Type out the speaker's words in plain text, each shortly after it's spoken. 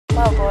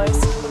Well, boys,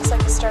 looks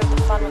like you started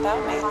the fun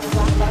without me.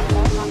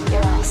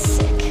 You're all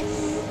sick.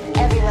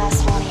 Every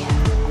last one of you.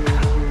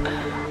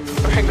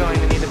 We're going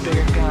to need a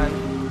bigger gun.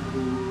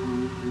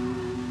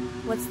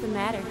 What's the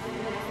matter?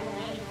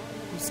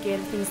 You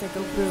scared of things that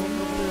go boom,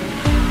 boom?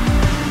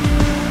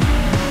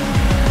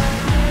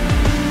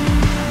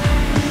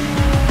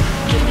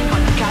 Give me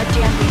one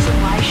goddamn reason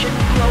why I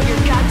shouldn't blow your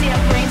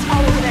goddamn brains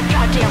all over that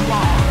goddamn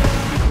wall.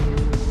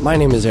 My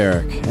name is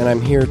Eric, and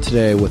I'm here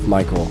today with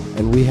Michael,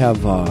 and we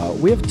have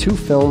two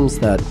films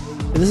that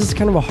this is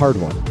kind of a hard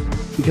one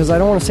because I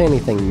don't want to say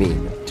anything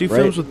mean. Two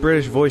films with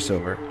British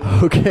voiceover.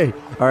 Okay,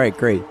 all right,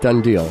 great,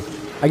 done deal.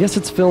 I guess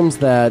it's films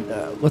that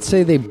let's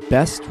say they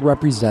best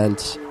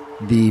represent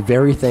the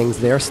very things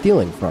they are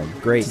stealing from.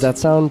 Great. Does that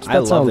sound? I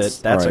love it.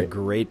 That's right. a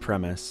great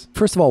premise.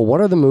 First of all, what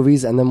are the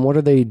movies, and then what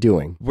are they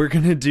doing? We're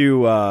gonna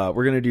do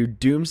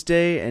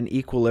Doomsday and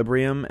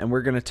Equilibrium, and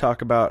we're gonna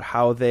talk about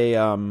how they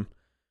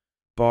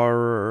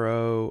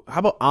borrow. How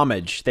about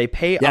homage? They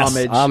pay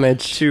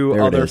homage to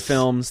other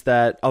films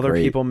that other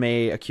people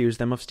may accuse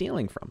them of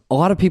stealing from. A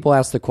lot of people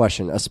ask the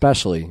question,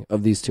 especially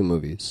of these two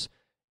movies: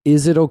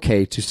 is it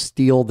okay to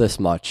steal this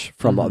much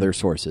from other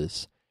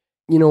sources?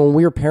 You know, when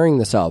we were pairing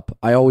this up,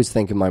 I always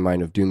think in my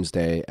mind of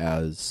Doomsday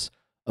as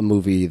a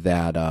movie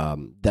that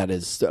that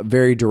is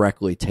very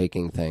directly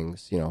taking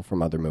things,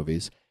 from other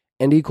movies.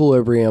 And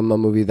Equilibrium, a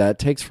movie that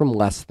takes from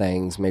less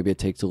things. Maybe it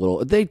takes a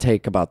little. They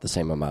take about the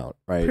same amount,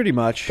 right? Pretty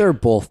much. They're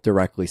both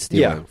directly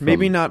stealing. Yeah,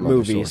 maybe not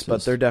movies, sources.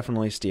 but they're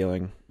definitely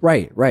stealing.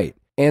 Right.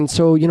 And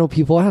so,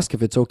 people ask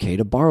if it's okay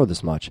to borrow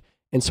this much.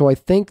 And so I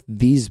think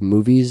these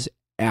movies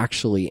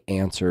actually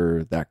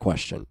answer that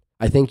question.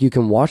 I think you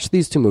can watch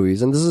these two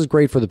movies, and this is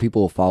great for the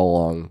people who follow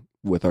along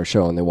with our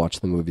show and they watch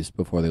the movies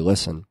before they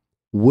listen.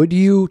 Would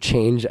you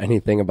change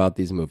anything about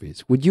these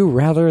movies? Would you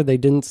rather they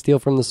didn't steal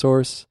from the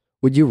source?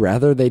 Would you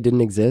rather they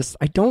didn't exist?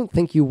 I don't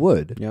think you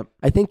would. Yep.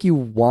 I think you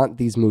want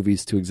these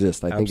movies to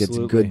exist. I think it's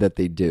good that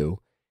they do.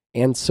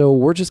 And so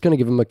we're just going to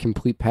give them a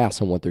complete pass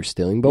on what they're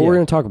stealing, but we're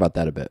going to talk about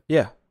that a bit.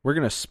 Yeah, we're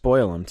going to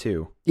spoil them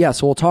too. Yeah,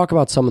 so we'll talk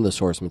about some of the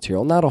source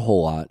material, not a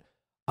whole lot.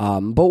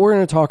 But we're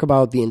going to talk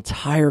about the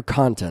entire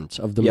content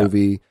of the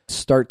movie,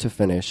 start to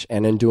finish.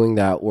 And in doing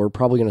that, we're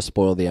probably going to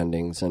spoil the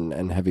endings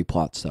and heavy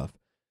plot stuff.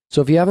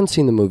 So if you haven't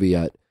seen the movie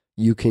yet,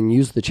 you can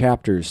use the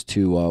chapters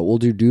to, we'll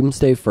do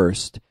Doomsday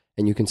first,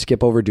 and you can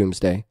skip over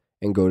Doomsday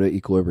and go to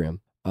Equilibrium.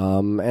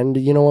 And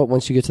you know what?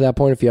 Once you get to that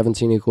point, if you haven't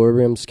seen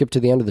Equilibrium, skip to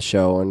the end of the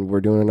show, and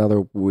we're doing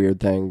another weird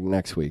thing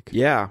next week.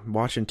 Yeah,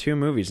 watching 2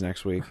 movies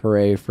next week.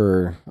 Hooray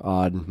for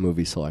odd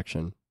movie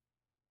selection.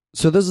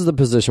 So this is the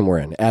position we're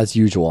in, as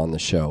usual on the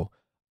show.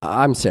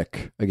 I'm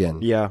sick again.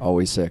 Yeah,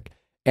 always sick.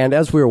 And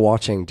as we were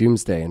watching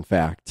Doomsday, in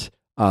fact,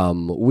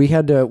 we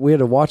had to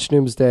watch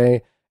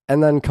Doomsday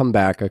and then come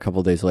back a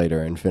couple days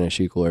later and finish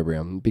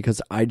Equilibrium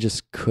because I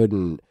just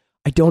couldn't.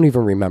 I don't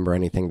even remember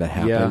anything that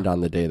happened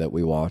on the day that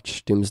we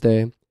watched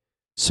Doomsday.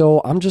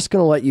 So I'm just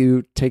going to let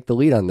you take the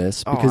lead on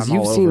this because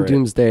you've seen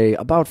Doomsday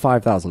about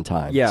 5,000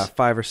 times. Yeah,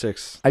 5 or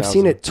 6. I've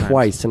seen it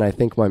twice, and I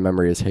think my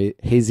memory is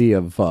hazy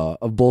of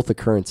both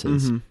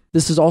occurrences. Mm-hmm.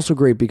 This is also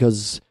great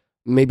because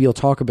maybe you'll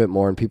talk a bit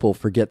more and people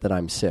forget that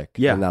I'm sick.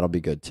 Yeah. And that'll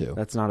be good too.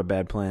 That's not a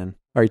bad plan.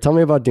 All right, tell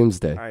me about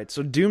Doomsday. All right,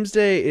 so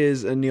Doomsday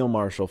is a Neil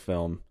Marshall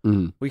film.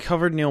 Mm. We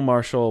covered Neil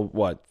Marshall,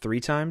 3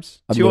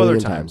 times? 2 other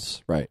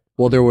times. Right.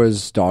 Well, there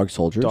was Dog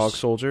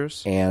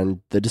Soldiers.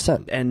 And The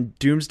Descent. And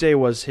Doomsday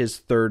was his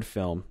 3rd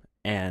film.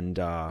 And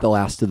the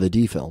last of the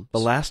D films. The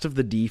last of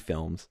the D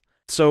films.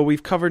 So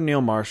we've covered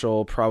Neil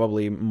Marshall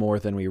probably more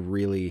than we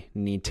really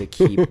need to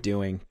keep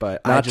doing.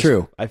 But I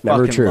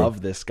fucking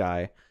love this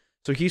guy.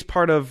 So he's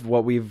part of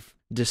what we've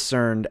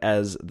discerned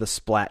as the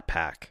Splat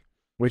Pack,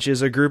 which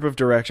is a group of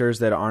directors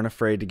that aren't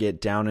afraid to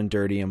get down and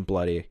dirty and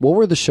bloody. What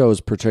were the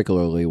shows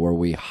particularly where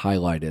we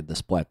highlighted the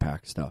Splat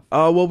Pack stuff?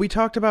 Well, we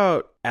talked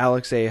about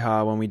Alex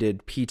Aja when we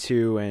did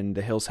P2 and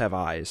The Hills Have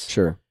Eyes.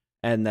 Sure.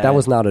 And that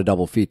was not a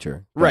double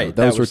feature. Right.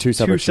 Those were two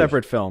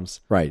separate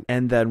films. Right.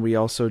 And then we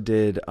also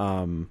did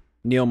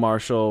Neil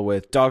Marshall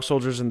with Dog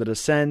Soldiers and The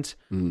Descent,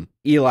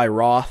 Eli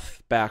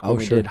Roth back when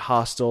we did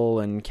Hostel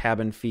and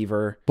Cabin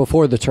Fever.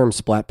 Before the term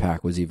Splat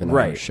Pack was even on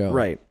our show.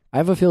 Right. I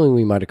have a feeling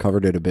we might have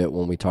covered it a bit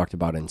when we talked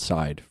about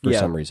Inside for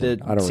some reason. I don't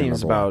remember. It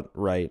seems about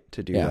right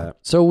to do that.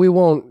 So we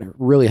won't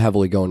really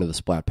heavily go into the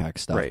Splat Pack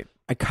stuff. Right.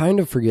 I kind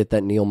of forget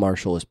that Neil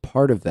Marshall is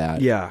part of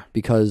that. Yeah.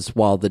 Because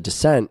while The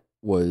Descent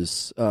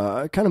was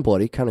kind of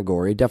bloody, kind of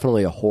gory,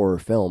 definitely a horror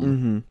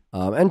film.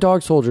 Mm-hmm. And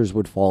Dog Soldiers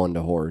would fall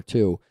into horror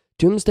too.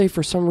 Doomsday,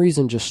 for some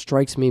reason, just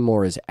strikes me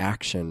more as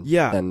action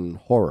than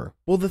horror.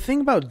 Well, the thing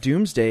about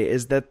Doomsday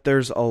is that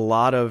there's a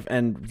lot of,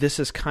 and this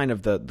is kind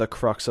of the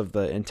crux of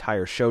the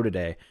entire show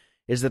today,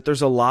 is that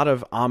there's a lot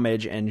of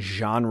homage and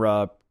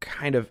genre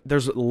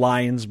there's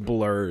lines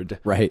blurred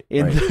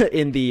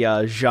in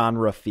the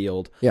genre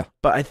field. Yeah.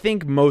 But I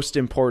think most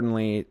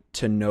importantly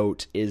to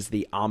note is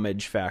the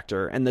homage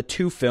factor. And the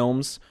 2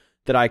 films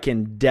that I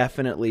can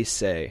definitely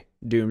say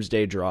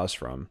Doomsday draws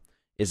from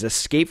is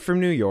Escape from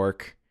New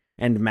York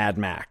and Mad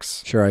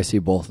Max. Sure, I see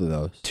both of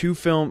those.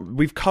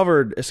 We've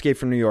covered Escape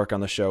from New York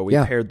on the show. We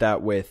paired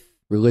that with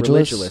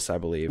Religulous, I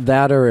believe.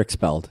 That or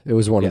Expelled. It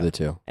was one of the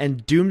two.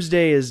 And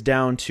Doomsday is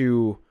down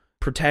to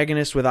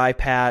protagonist with eye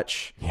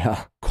patch,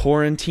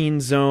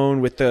 quarantine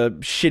zone with the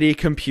shitty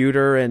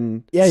computer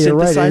and synthesizer you're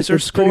right.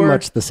 It's score. Pretty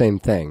much the same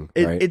thing.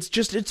 Right?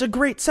 It's a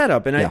great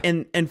setup,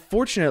 and and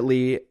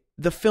fortunately,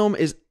 the film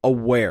is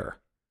aware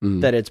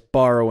that it's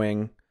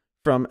borrowing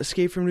from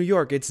Escape from New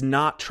York. It's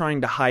not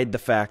trying to hide the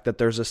fact that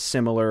there's a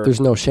similar...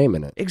 There's no shame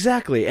in it.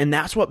 Exactly. And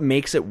that's what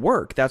makes it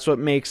work. That's what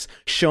makes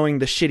showing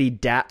the shitty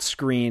DAT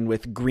screen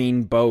with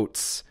green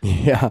boats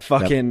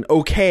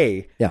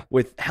okay. Yeah.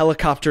 With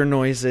helicopter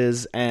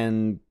noises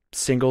and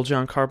single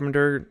John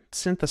Carpenter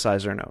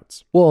synthesizer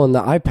notes. Well, and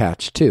the eye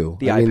patch, too.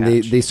 I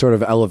mean, they sort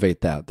of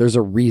elevate that. There's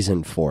a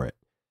reason for it.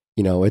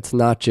 You know, it's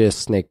not just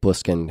Snake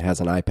Plissken has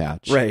an eye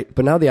patch. Right.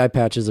 But now the eye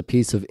patch is a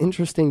piece of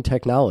interesting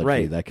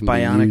technology that can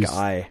Bionic be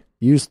eye.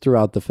 Used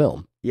throughout the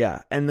film.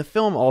 Yeah, and the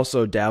film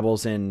also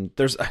dabbles in...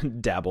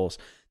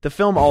 The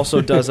film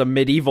also does a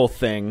medieval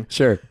thing.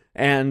 Sure.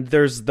 And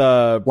there's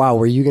the... Wow,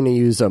 were you going to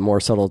use a more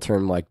subtle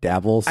term like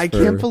dabbles? I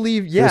can't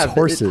believe... There's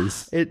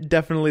horses. It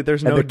definitely...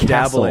 There's no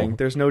dabbling.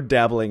 There's no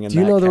dabbling in that. Do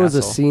you know there was a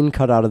castle. scene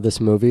cut out of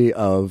this movie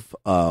of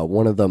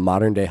one of the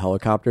modern day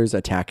helicopters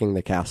attacking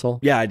the castle?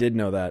 Yeah, I did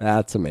know that.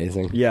 That's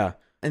amazing. Yeah.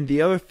 And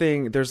the other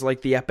thing, there's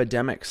like the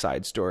epidemic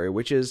side story,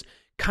 which is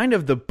kind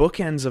of the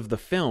bookends of the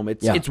film.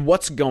 It's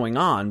what's going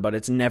on, but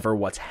it's never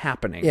what's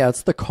happening. Yeah,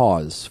 it's the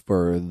cause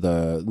for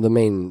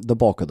the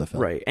bulk of the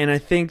film. Right. And I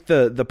think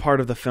the part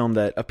of the film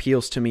that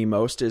appeals to me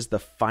most is the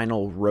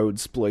final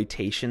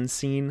roadsploitation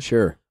scene.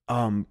 Sure.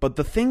 But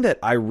the thing that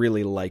I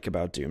really like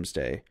about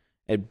Doomsday,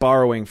 and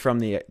borrowing from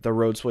the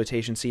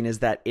roadsploitation scene, is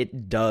that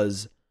it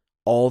does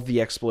all the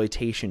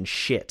exploitation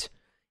shit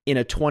in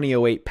a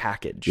 2008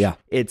 package. Yeah.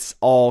 It's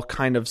all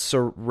kind of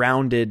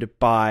surrounded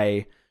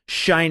by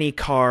shiny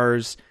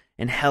cars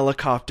and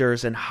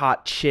helicopters and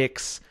hot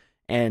chicks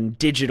and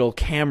digital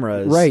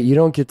cameras. Right, you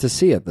don't get to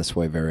see it this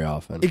way very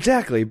often.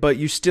 Exactly, but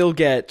you still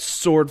get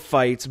sword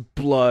fights,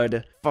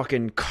 blood,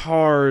 fucking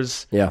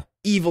cars,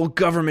 evil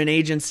government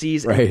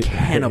agencies, and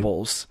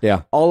cannibals.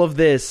 Yeah. All of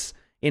this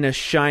in a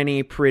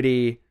shiny,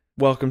 pretty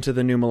Welcome to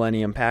the New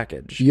Millennium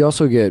package. You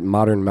also get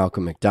modern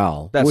Malcolm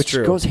McDowell, which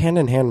goes hand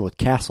in hand with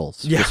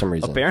castles for some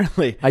reason.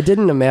 Apparently. I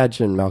didn't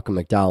imagine Malcolm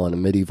McDowell in a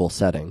medieval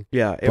setting.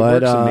 Yeah, it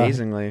works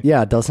amazingly.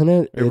 Yeah, doesn't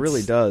it? It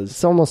really does.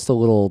 It's almost a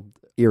little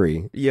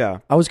eerie. Yeah.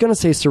 I was going to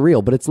say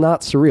surreal, but it's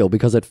not surreal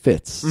because it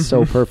fits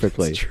so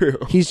perfectly. It's true.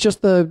 He's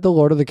just the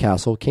Lord of the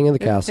Castle, King of the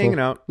Castle. Hanging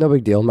out. No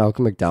big deal,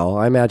 Malcolm McDowell.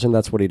 I imagine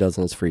that's what he does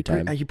in his free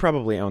time. He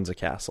probably owns a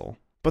castle.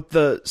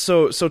 But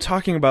so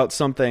talking about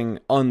something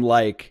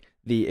unlike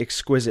the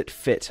exquisite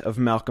fit of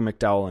Malcolm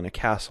McDowell in a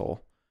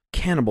castle,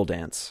 Cannibal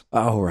Dance.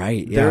 Oh,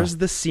 right. Yeah. There's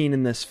the scene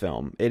in this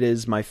film. It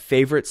is my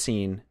favorite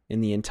scene in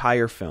the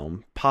entire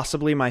film,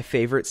 possibly my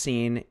favorite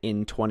scene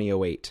in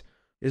 2008.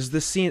 Is the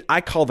scene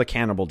I call the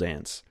Cannibal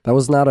Dance. That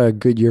was not a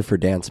good year for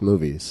dance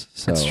movies.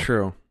 So. That's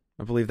true.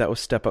 I believe that was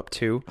Step Up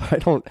 2. I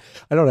don't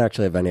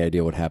actually have any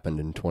idea what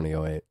happened in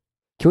 2008.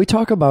 Can we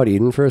talk about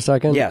Eden for a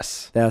second?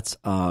 Yes. That's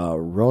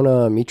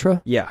Rona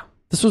Mitra? Yeah.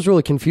 This was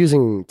really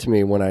confusing to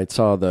me when I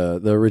saw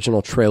the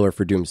original trailer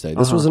for Doomsday.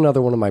 This was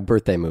another one of my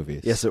birthday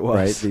movies. Yes, it was.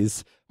 Right?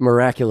 These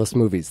miraculous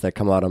movies that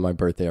come out on my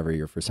birthday every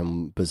year for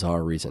some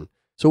bizarre reason.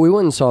 So we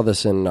went and saw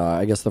this in,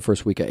 I guess, the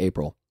first week of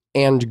April.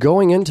 And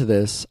going into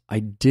this, I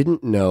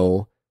didn't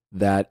know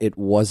that it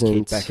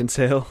wasn't... Kate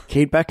Beckinsale.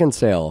 Kate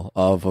Beckinsale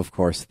of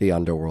course, the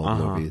Underworld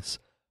movies.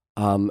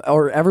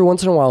 Or every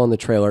once in a while in the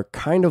trailer,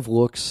 kind of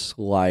looks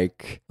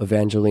like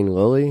Evangeline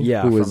Lilly,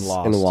 who was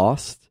in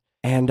Lost.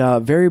 And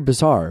very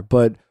bizarre,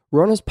 but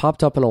Rona's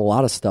popped up in a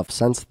lot of stuff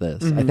since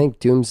this. I think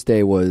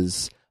Doomsday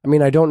was... I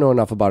mean, I don't know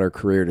enough about her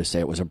career to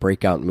say it was a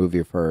breakout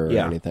movie for her or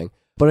anything.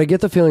 But I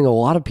get the feeling a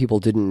lot of people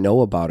didn't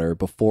know about her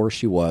before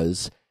she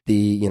was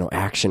the,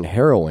 action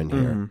heroine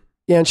here.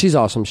 Yeah, and she's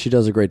awesome. She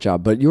does a great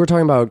job. But you were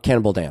talking about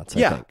Cannibal Dance,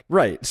 I think.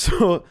 Right.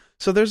 So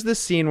there's this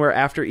scene where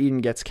after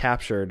Eden gets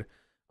captured,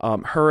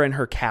 her and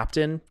her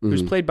captain,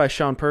 who's played by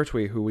Sean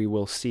Pertwee, who we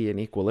will see in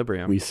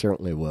Equilibrium. We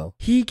certainly will.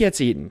 He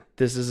gets eaten.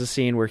 This is a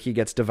scene where he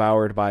gets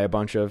devoured by a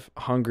bunch of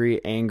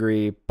hungry,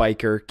 angry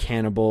biker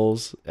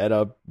cannibals at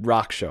a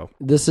rock show.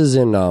 This is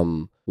in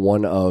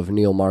one of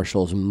Neil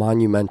Marshall's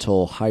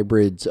monumental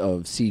hybrids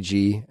of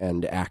CG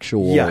and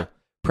actual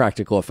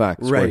practical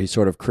effects, where he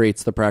sort of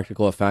creates the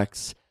practical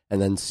effects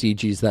and then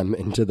CGs them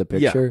into the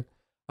picture.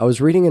 I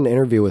was reading an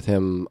interview with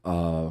him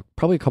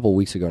probably a couple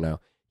weeks ago now.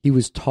 He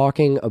was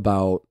talking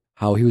about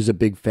how he was a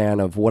big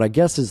fan of what I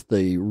guess is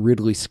the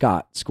Ridley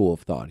Scott school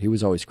of thought. He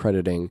was always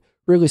crediting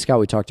Ridley Scott.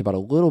 We talked about a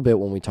little bit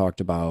when we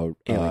talked about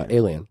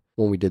Alien,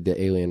 when we did the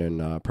Alien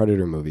and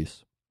Predator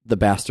movies. The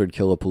bastard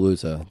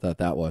Killapalooza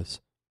that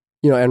was.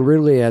 And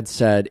Ridley had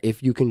said,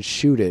 if you can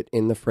shoot it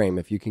in the frame,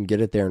 if you can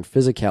get it there in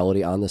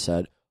physicality on the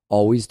set,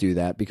 always do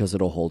that because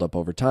it'll hold up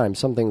over time.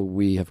 Something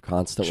we have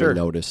constantly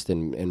noticed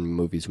in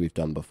movies we've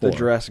done before. The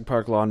Jurassic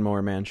Park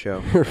Lawnmower Man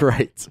show.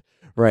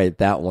 Right,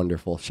 that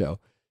wonderful show.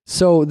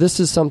 So this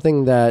is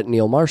something that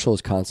Neil Marshall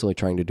is constantly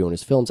trying to do in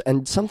his films,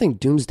 and something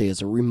Doomsday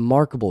is a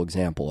remarkable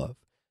example of.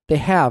 they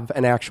have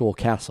an actual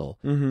castle.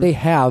 Mm-hmm. They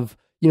have,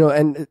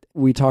 and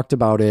we talked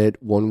about it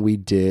when we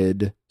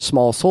did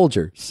Small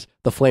Soldiers,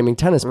 the flaming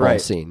tennis ball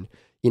scene.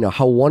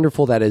 How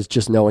wonderful that is,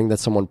 just knowing that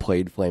someone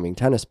played flaming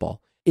tennis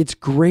ball. It's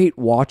great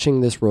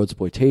watching this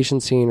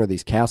roadsploitation scene or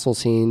these castle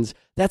scenes.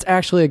 That's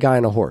actually a guy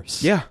on a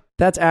horse. Yeah.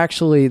 That's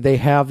actually, they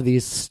have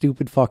these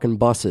stupid fucking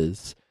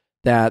buses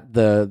that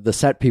the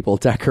set people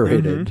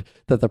decorated,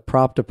 that the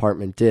prop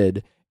department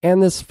did,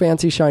 and this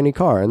fancy shiny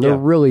car, and they're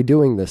really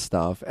doing this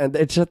stuff, and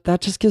that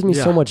just gives me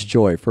so much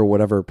joy for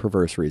whatever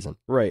perverse reason.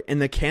 Right,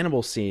 and the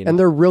cannibal scene, and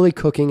they're really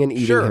cooking and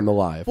eating him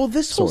alive. Well,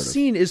 this whole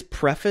scene is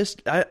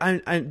prefaced.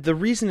 The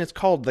reason it's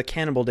called the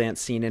cannibal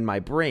dance scene in my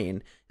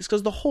brain is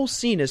because the whole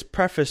scene is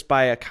prefaced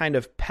by a kind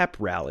of pep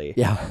rally.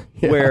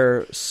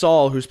 Where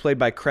Saul, who's played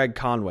by Craig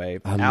Conway,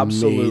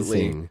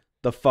 absolutely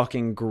the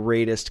fucking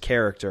greatest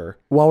character.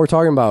 While we're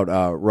talking about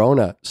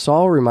Rona,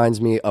 Saul reminds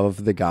me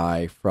of the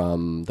guy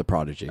from The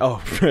Prodigy.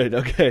 Oh, right,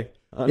 okay.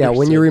 Understood. Yeah,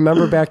 when you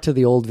remember back to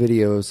the old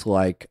videos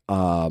like,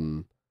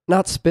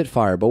 not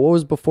Spitfire, but what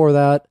was before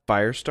that?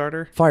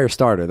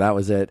 Firestarter, that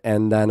was it.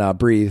 And then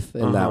Breathe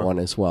in that one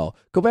as well.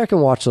 Go back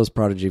and watch those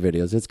Prodigy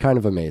videos. It's kind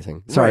of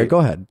amazing. Sorry, go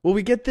ahead. Well,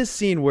 we get this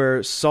scene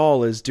where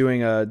Saul is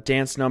doing a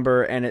dance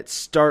number, and it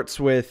starts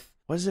with,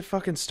 what does it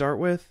fucking start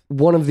with?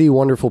 One of the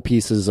wonderful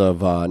pieces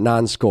of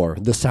non-score,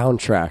 the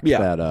soundtrack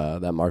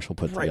that Marshall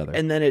put together.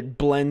 And then it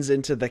blends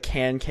into the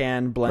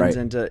blends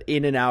into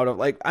in and out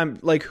of, I'm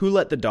like, Who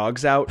Let the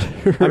Dogs Out?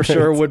 I'm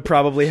sure would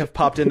probably have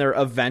popped in there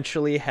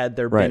eventually had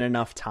there been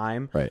enough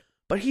time. Right.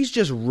 But he's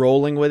just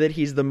rolling with it.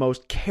 He's the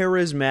most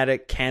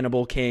charismatic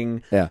cannibal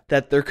king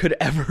that there could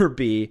ever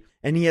be.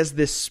 And he has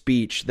this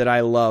speech that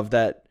I love,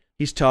 that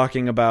he's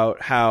talking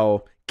about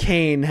how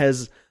Cain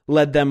has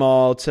led them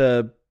all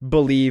to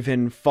believe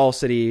in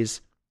falsities,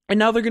 and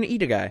now they're gonna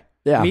eat a guy.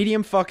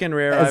 Medium fucking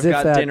rare. I've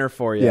got dinner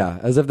for you. Yeah,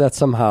 as if that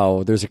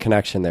somehow there's a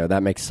connection there.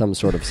 That makes some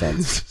sort of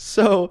sense.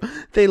 So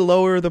they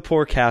lower the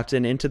poor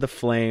captain into the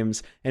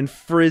flames and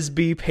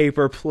frisbee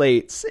paper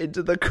plates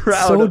into the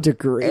crowd. So of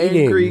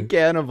degrading. Angry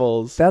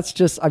cannibals. That's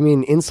just,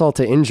 insult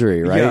to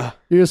injury, right? Yeah.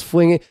 You're just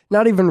flinging,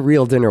 not even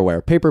real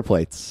dinnerware, paper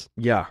plates.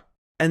 Yeah.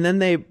 And then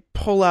they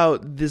pull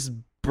out this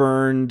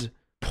burned,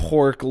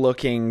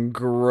 pork-looking,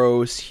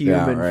 gross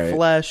human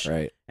flesh.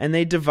 Right. And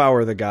they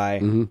devour the guy.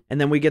 Mm-hmm. And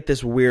then we get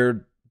this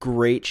weird,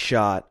 great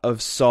shot of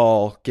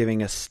Saul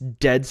giving a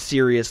dead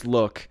serious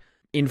look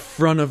in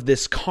front of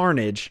this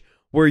carnage,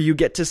 where you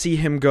get to see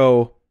him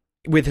go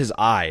with his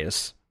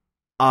eyes,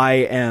 I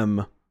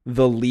am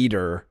the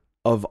leader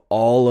of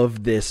all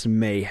of this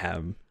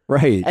mayhem.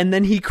 Right. And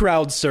then he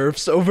crowd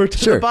surfs over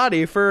to the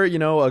body for,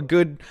 a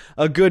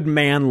good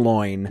man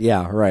loin.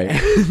 Yeah, right.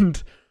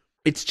 And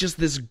it's just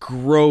this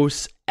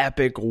gross,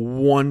 epic,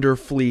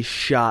 wonderfully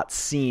shot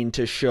scene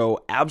to show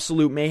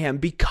absolute mayhem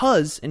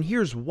because, and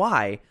here's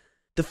why,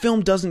 the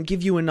film doesn't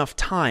give you enough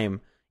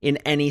time in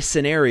any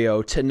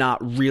scenario to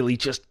not really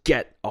just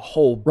get a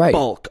whole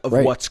bulk of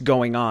what's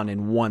going on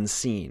in one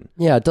scene.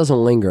 Yeah, it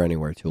doesn't linger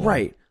anywhere too long.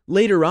 Right.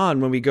 Later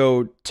on, when we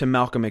go to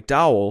Malcolm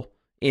McDowell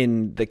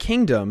in The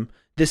Kingdom,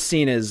 this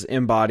scene is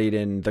embodied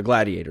in the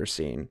gladiator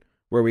scene,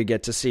 where we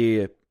get to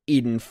see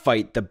Eden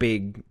fight the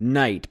big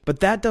knight,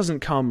 but that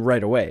doesn't come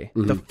right away.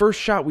 Mm-hmm. The first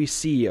shot we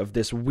see of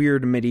this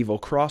weird medieval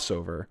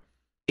crossover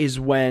is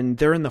when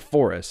they're in the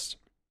forest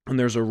and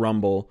there's a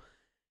rumble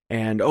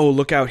and, oh,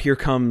 look out, here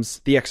comes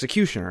the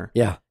executioner.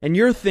 Yeah. And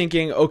you're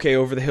thinking, okay,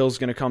 over the hill's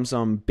going to come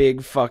some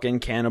big fucking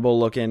cannibal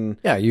looking...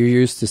 Yeah, you're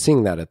used to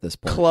seeing that at this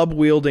point.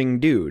 Club-wielding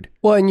dude.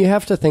 Well, and you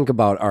have to think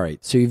about, all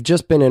right, so you've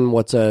just been in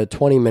what's a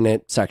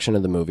 20-minute section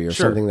of the movie or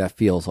something that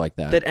feels like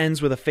that. That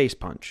ends with a face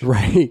punch.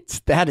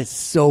 Right. That is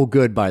so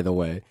good, by the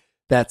way.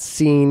 That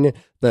scene,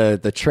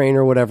 the train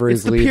or whatever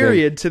is leaving. It's the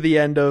period to the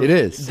end of... It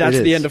is. That's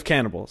the end of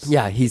Cannibals.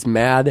 Yeah, he's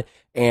mad,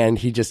 and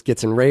he just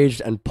gets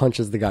enraged and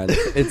punches the guy.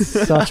 It's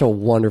such a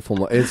wonderful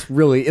moment.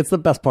 It's the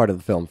best part of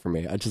the film for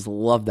me. I just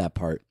love that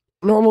part.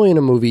 Normally in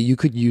a movie, you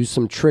could use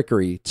some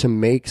trickery to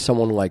make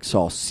someone like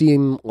Saul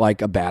seem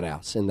like a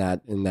badass in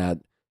that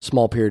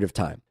small period of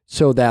time,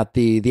 so that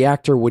the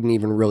actor wouldn't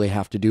even really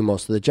have to do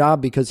most of the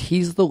job because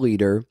he's the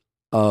leader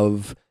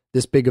of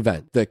this big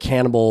event, the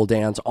cannibal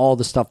dance, all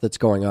the stuff that's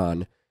going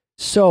on.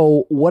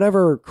 So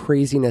whatever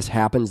craziness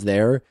happens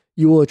there,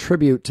 you will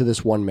attribute to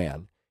this one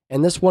man.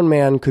 And this one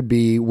man could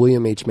be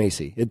William H.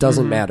 Macy. It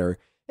doesn't matter.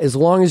 As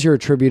long as you're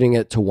attributing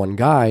it to one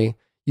guy,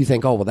 you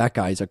think, oh, well, that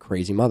guy's a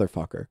crazy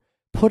motherfucker.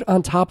 Put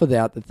on top of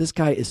that this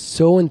guy is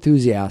so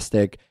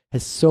enthusiastic,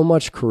 has so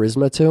much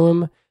charisma to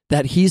him,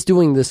 that he's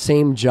doing the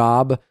same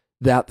job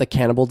that the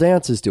cannibal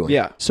dance is doing.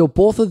 Yeah. So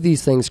both of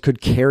these things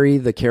could carry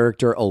the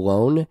character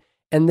alone,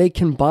 and they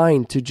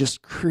combine to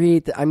just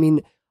create...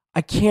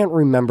 I can't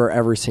remember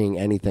ever seeing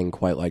anything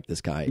quite like this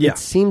guy. Yeah. It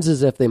seems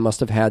as if they must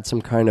have had some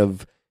kind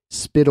of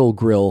spittle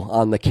grill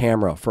on the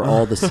camera for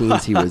all the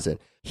scenes he was in.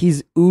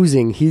 He's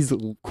oozing. He's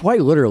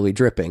quite literally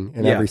dripping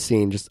in every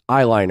scene, just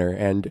eyeliner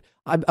and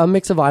a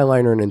mix of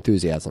eyeliner and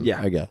enthusiasm,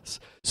 I guess.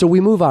 So we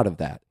move out of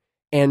that,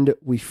 and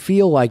we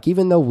feel like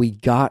even though we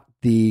got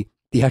the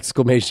the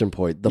exclamation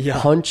point, the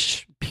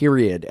punch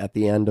period at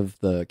the end of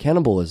the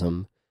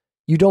cannibalism,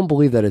 you don't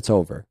believe that it's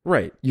over.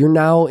 Right. You're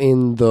now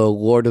in the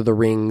Lord of the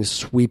Rings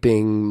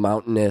sweeping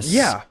mountainous,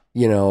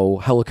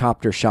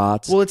 helicopter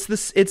shots. Well, it's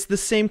the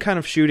same kind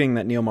of shooting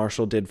that Neil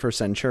Marshall did for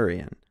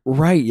Centurion.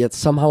 Right, yet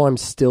somehow I'm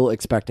still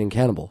expecting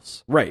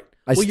cannibals. Right.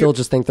 I still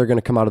just think they're going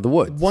to come out of the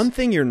woods. One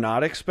thing you're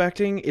not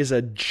expecting is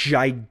a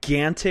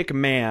gigantic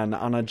man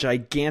on a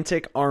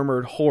gigantic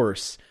armored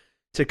horse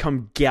to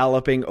come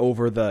galloping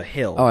over the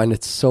hill. Oh, and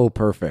it's so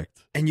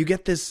perfect. And you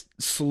get this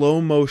slow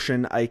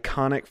motion,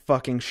 iconic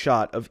fucking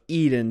shot of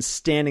Eden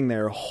standing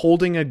there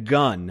holding a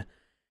gun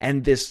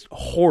and this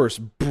horse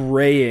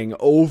braying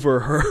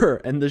over her.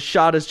 And the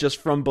shot is just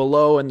from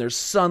below and there's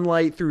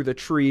sunlight through the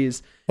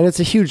trees. And it's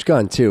a huge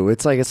gun, too.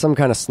 It's like some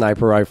kind of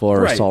sniper rifle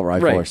or assault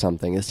rifle or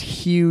something. This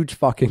huge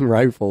fucking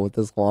rifle with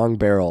this long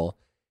barrel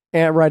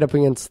and right up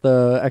against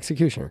the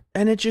executioner.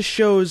 And it just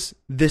shows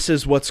this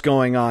is what's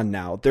going on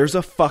now. There's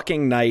a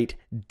fucking night.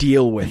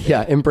 Deal with it.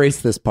 Yeah, embrace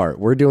this part.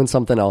 We're doing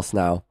something else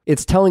now.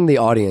 It's telling the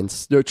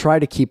audience to try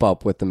to keep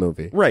up with the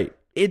movie. Right.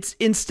 It's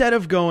instead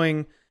of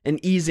going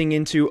and easing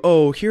into,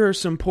 oh, here are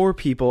some poor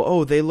people.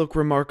 Oh, they look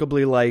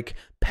remarkably like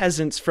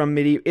peasants from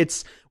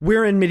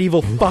we're in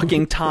medieval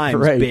fucking times,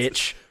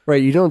 bitch.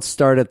 Right, you don't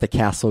start at the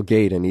castle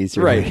gate and ease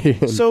your way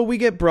in. So we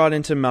get brought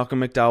into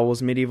Malcolm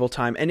McDowell's medieval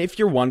time, and if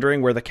you're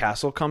wondering where the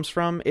castle comes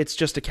from, it's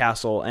just a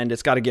castle, and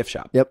it's got a gift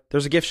shop. Yep.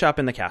 There's a gift shop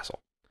in the castle.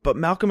 But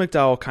Malcolm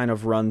McDowell kind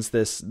of runs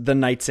the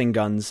Knights and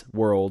Guns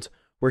world,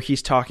 where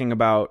he's talking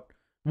about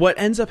what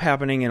ends up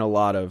happening in a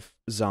lot of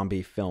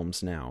zombie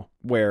films now,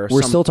 where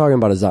we're still talking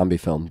about a zombie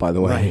film, by the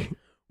way. Right,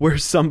 where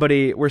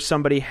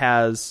somebody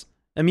has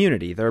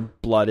immunity. Their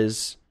blood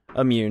is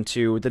immune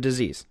to the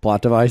disease.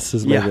 Plot device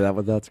is maybe that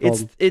what that's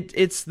called.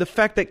 It's the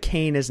fact that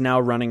Kane is now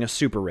running a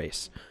super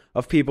race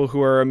of people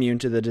who are immune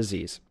to the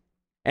disease.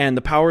 And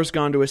the power's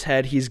gone to his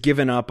head. He's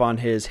given up on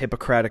his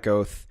Hippocratic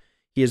oath.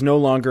 He is no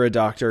longer a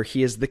doctor.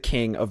 He is the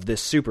king of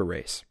this super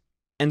race.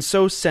 And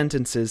so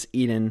sentences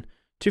Eden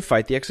to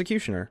fight the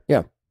executioner.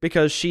 Yeah.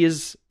 Because she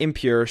is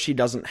impure. She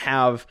doesn't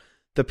have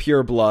the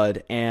pure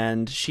blood,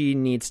 and she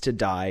needs to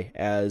die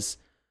as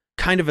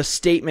kind of a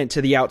statement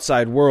to the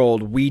outside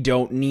world. We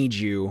don't need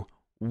you.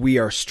 We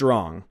are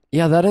strong.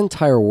 Yeah, that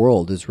entire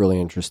world is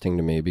really interesting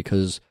to me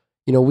because,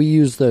 we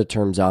use the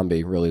term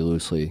zombie really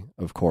loosely,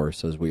 of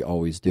course, as we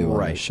always do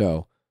on the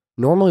show.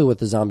 Normally with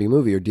the zombie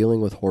movie, you're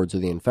dealing with hordes of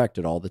the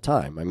infected all the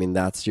time. I mean,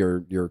 that's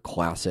your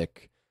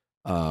classic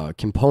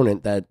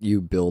component that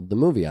you build the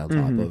movie on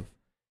top of.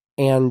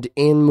 And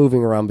in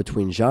moving around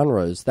between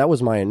genres, that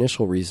was my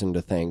initial reason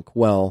to think,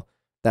 well,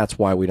 that's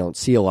why we don't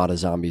see a lot of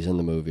zombies in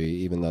the movie,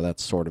 even though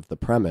that's sort of the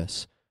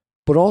premise.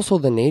 But also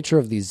the nature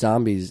of these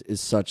zombies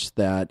is such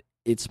that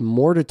it's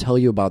more to tell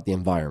you about the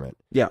environment.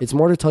 Yeah. It's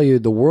more to tell you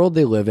the world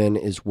they live in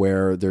is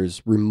where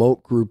there's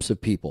remote groups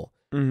of people.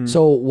 Mm-hmm.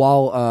 So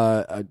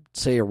while,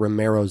 say, a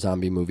Romero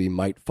zombie movie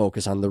might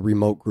focus on the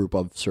remote group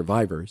of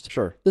survivors,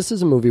 sure, this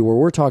is a movie where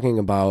we're talking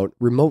about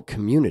remote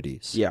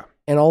communities. Yeah.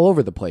 And all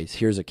over the place.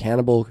 Here's a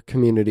cannibal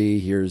community.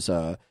 Here's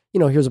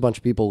here's a bunch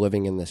of people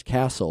living in this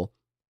castle.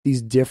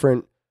 These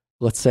different,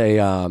 let's say,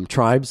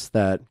 tribes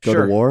that go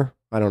to war.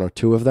 I don't know,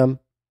 2 of them.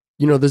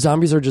 The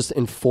zombies are just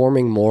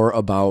informing more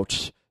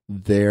about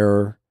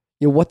their,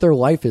 what their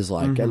life is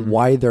like and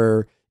why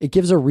it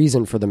gives a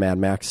reason for the Mad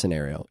Max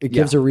scenario. It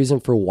gives a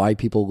reason for why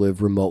people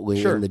live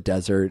remotely in the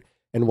desert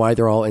and why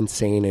they're all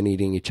insane and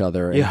eating each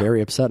other and very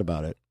upset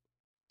about it.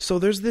 So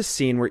there's this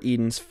scene where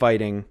Eden's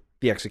fighting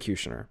the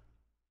executioner.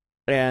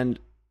 And,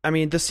 I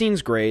mean, the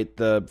scene's great.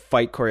 The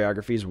fight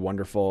choreography is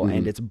wonderful,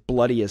 and it's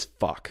bloody as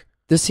fuck.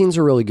 This scene's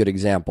a really good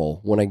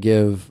example when I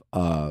give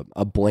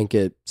a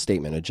blanket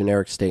statement, a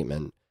generic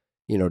statement,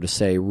 to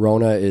say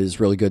Rona is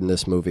really good in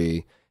this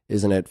movie.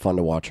 Isn't it fun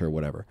to watch her,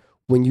 whatever.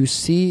 When you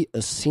see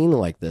a scene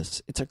like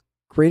this, it's a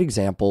great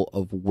example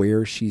of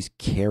where she's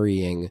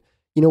carrying,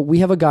 we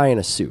have a guy in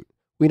a suit.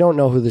 We don't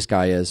know who this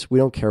guy is. We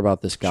don't care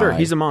about this guy. Sure,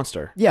 he's a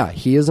monster. Yeah,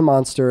 he is a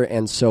monster,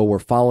 and so we're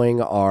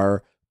following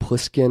our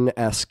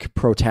Pliskin-esque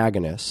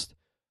protagonist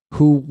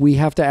who we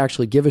have to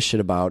actually give a shit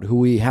about, who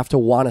we have to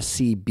want to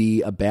see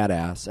be a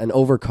badass and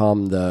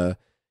overcome the,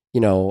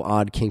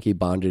 odd kinky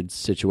bondage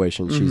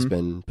situation she's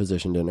been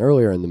positioned in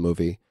earlier in the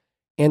movie.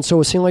 And so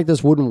a scene like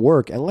this wouldn't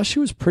work unless she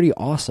was pretty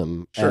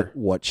awesome at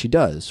what she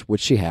does,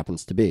 which she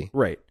happens to be.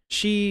 Right.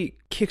 She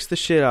kicks the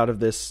shit out of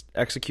this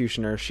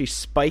executioner. She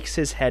spikes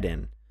his head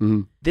in.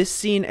 Mm-hmm. This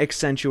scene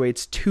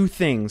accentuates 2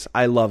 things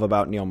I love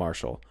about Neil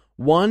Marshall.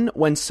 One,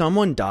 when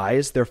someone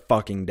dies, they're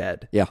fucking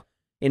dead. Yeah.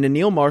 In a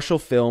Neil Marshall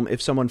film,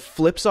 if someone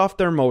flips off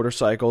their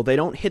motorcycle, they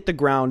don't hit the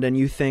ground and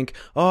you think,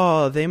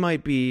 oh, they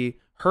might be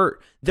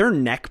hurt. Their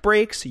neck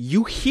breaks,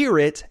 you hear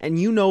it, and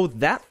you know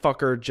that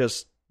fucker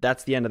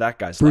that's the end of that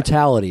guy's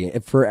brutality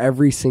life. For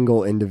every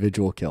single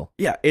individual kill.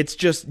 Yeah, it's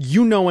just,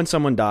 when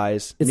someone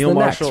dies. It's Neil the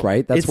Marshall, next,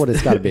 right? That's what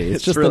it's got to be.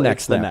 It's just really, the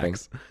next snapping.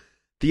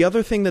 The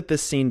other thing that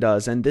this scene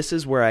does, and this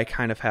is where I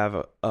kind of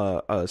have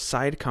a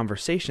side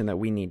conversation that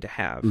we need to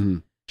have. Mm-hmm.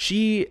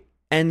 She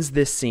ends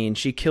this scene,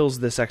 she kills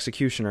this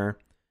executioner,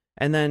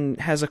 and then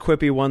has a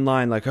quippy one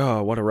line like,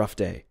 oh, what a rough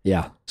day.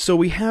 Yeah. So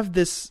we have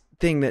this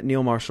thing that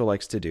Neil Marshall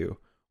likes to do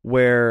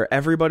where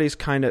everybody's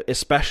kind of,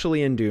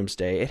 especially in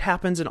Doomsday, it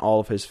happens in all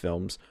of his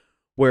films,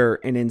 where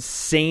an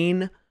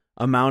insane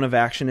amount of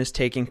action is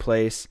taking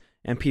place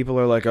and people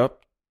are like, oh,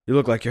 you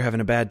look like you're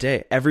having a bad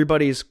day.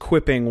 Everybody's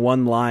quipping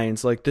one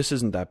lines like, this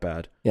isn't that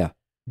bad. Yeah.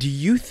 Do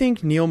you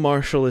think Neil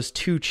Marshall is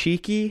too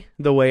cheeky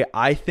the way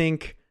I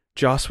think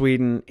Joss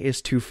Whedon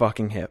is too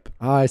fucking hip?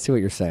 Oh, I see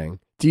what you're saying.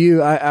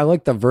 I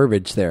like the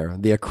verbiage there,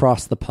 the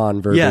across the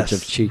pond verbiage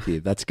of cheeky.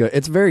 That's good.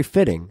 It's very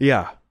fitting.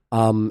 Yeah.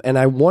 And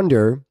I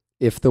wonder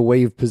if the way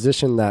you've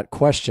positioned that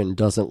question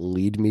doesn't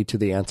lead me to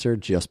the answer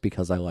just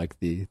because I like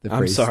the phrase.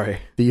 I'm sorry.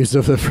 The use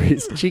of the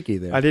phrase cheeky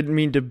there. I didn't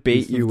mean to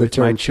bait you with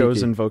my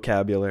chosen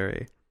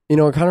vocabulary. You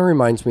know, it kind of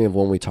reminds me of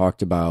when we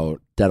talked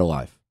about Dead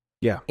Alive.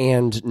 Yeah.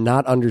 And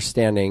not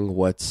understanding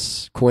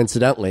what's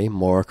coincidentally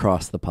more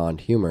across the pond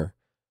humor.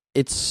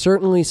 It's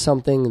certainly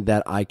something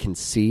that I can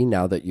see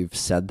now that you've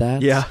said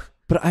that. Yeah.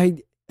 But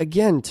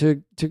again,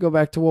 to go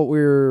back to what we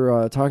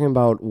were talking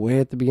about way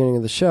at the beginning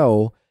of the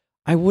show,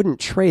 I wouldn't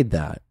trade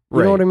that.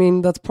 You know what I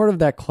mean? That's part of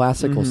that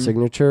classical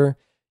signature.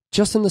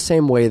 Just in the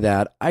same way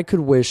that I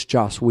could wish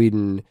Joss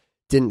Whedon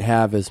didn't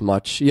have as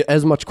much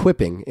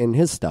quipping in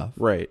his stuff,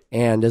 right?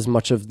 And as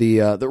much of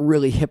the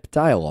really hip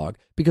dialogue,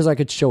 because I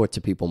could show it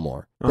to people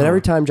more. Then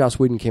every time Joss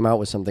Whedon came out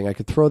with something, I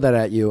could throw that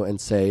at you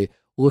and say,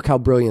 "Look how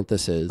brilliant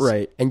this is!"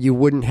 Right? And you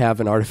wouldn't have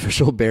an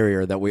artificial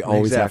barrier that we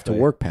always have to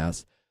work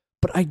past.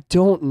 But I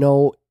don't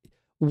know,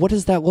 what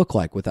does that look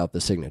like without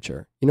the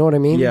signature? You know what I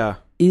mean? Yeah.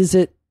 Is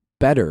it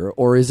better,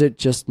 or is it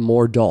just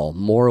more dull,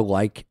 more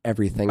like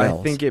everything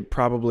else? I think it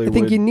probably I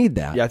think you need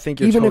that. Yeah, I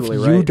think you're even totally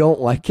if right. you don't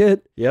like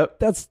it, yep,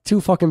 that's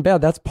too fucking bad.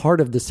 That's part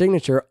of the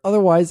signature.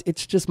 Otherwise,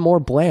 it's just more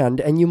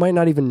bland, and you might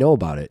not even know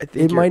about it.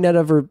 It might not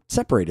ever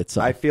separate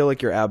itself. I feel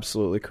like you're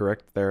absolutely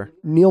correct there.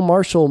 Neil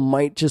Marshall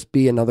might just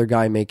be another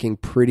guy making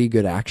pretty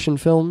good action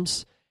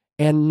films,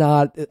 and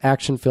not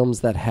action films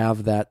that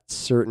have that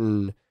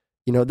certain,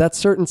 that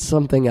certain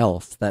something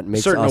else that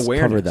makes certain us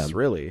awareness, cover them.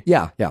 Really,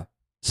 yeah.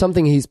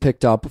 Something he's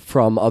picked up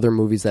from other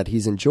movies that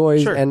he's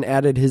enjoyed and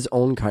added his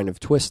own kind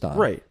of twist on.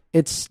 Right.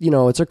 It's,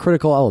 it's a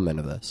critical element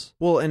of this.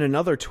 Well, and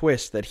another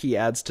twist that he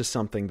adds to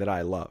something that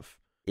I love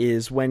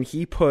is when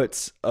he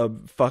puts a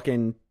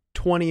fucking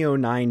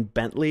 2009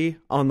 Bentley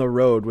on the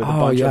road with a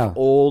bunch of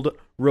old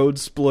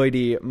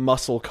road-sploity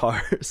muscle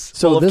cars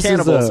full of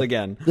cannibals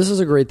again. This is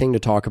a great thing to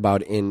talk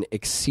about in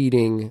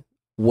exceeding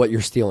what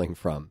you're stealing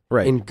from.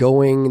 Right. In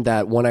going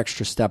that one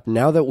extra step.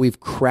 Now that we've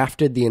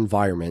crafted the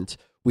environment,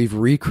 we've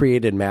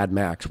recreated Mad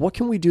Max. What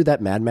can we do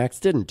that Mad Max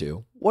didn't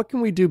do? What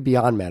can we do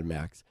beyond Mad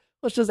Max?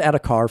 Let's just add a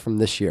car from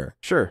this year.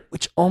 Sure.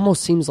 Which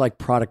almost seems like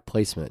product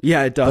placement.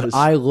 Yeah, it does. But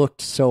I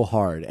looked so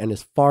hard, and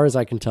as far as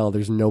I can tell,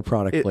 there's no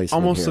product placement. It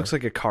almost looks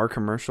like a car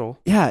commercial.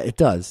 Yeah, it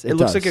does. It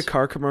looks like a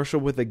car commercial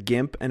with a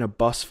gimp and a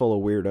bus full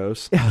of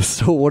weirdos. Yeah,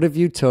 so what if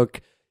you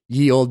took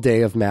Ye Olde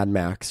Day of Mad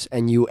Max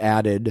and you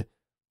added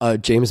a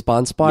James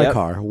Bond spy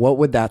car? What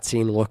would that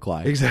scene look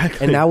like?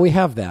 Exactly. And now we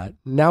have that.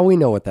 Now we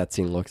know what that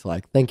scene looks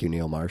like. Thank you,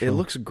 Neil Marshall. It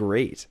looks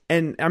great.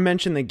 And I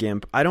mentioned the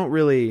GIMP.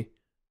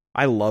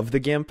 I love the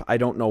GIMP. I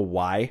don't know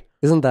why.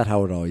 Isn't that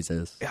how it always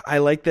is? I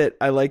like that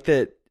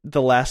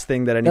the last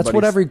thing that anybody... That's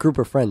what every group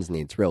of friends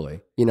needs, really.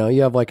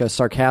 You have like a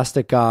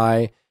sarcastic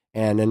guy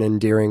and an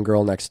endearing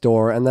girl next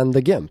door, and then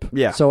the GIMP.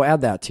 Yeah. So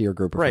add that to your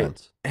group of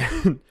friends.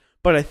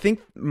 But I think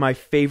my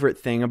favorite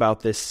thing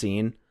about this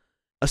scene,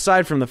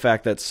 aside from the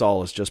fact that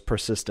Saul is just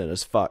persistent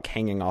as fuck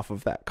hanging off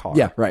of that car.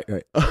 Yeah, right.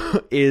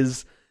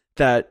 Is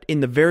that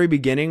in the very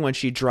beginning when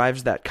she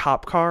drives that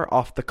cop car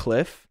off the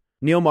cliff,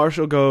 Neil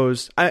Marshall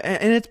goes,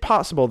 and it's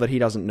possible that he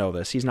doesn't know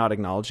this, he's not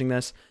acknowledging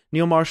this.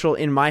 Neil Marshall,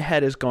 in my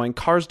head, is going,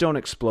 cars don't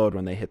explode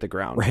when they hit the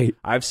ground. Right.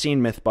 I've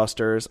seen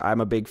Mythbusters.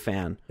 I'm a big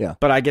fan. Yeah.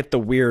 But I get the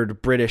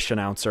weird British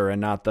announcer and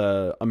not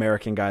the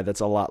American guy that's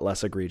a lot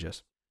less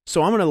egregious.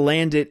 So I'm going to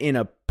land it in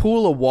a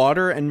pool of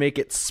water and make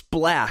it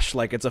splash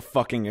like it's a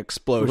fucking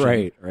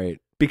explosion. Right.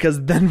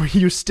 Because then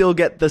you still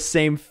get the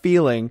same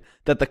feeling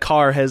that the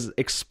car has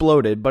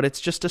exploded, but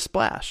it's just a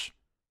splash.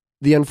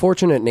 The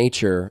unfortunate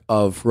nature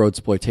of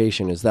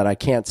roadsploitation is that I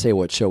can't say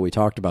what show we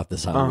talked about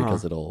this on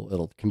because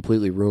it'll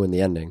completely ruin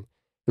the ending.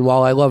 And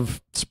while I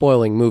love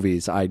spoiling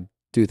movies, I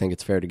do think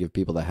it's fair to give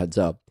people the heads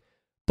up.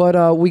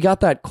 But we got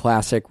that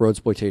classic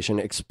roadsploitation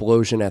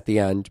explosion at the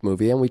end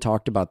movie, and we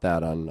talked about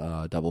that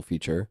on Double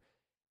Feature.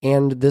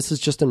 And this is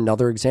just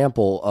another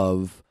example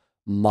of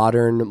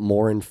modern,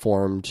 more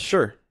informed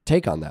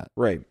take on that.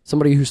 Right.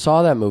 Somebody who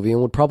saw that movie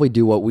and would probably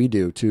do what we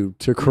do to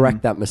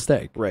correct that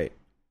mistake. Right.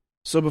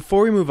 So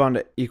before we move on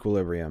to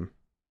Equilibrium,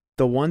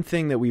 the one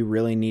thing that we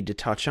really need to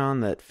touch on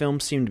that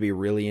films seem to be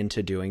really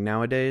into doing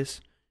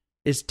nowadays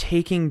is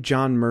taking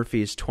John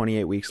Murphy's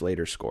 28 Weeks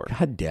Later score.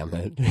 God damn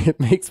it.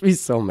 It makes me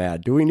so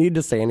mad. Do we need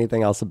to say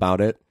anything else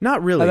about it?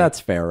 Not really. That's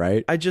fair,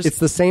 right? It's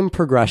the same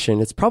progression.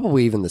 It's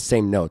probably even the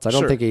same notes. I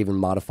don't think it even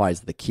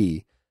modifies the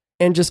key.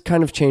 And just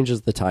kind of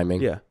changes the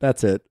timing. Yeah.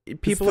 That's it.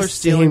 People are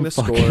stealing the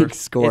score.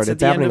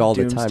 It's happening all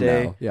the time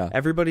now. Yeah.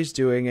 Everybody's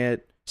doing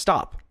it.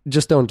 Stop.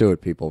 Just don't do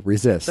it, people.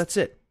 Resist. That's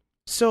it.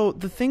 So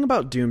the thing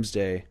about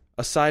Doomsday,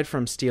 aside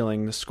from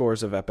stealing the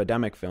scores of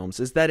epidemic films,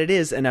 is that it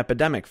is an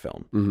epidemic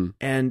film. Mm-hmm.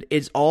 And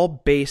it's all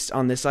based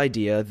on this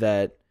idea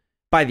that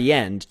by the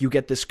end, you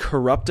get this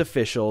corrupt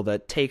official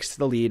that takes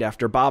the lead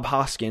after Bob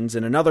Hoskins,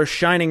 in another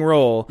shining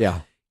role,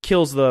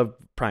 kills the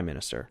prime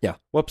minister. Yeah.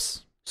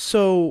 Whoops.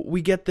 So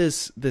we get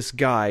this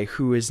guy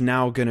who is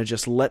now going to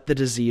just let the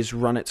disease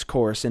run its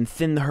course and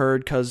thin the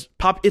herd because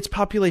it's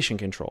population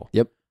control.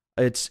 Yep.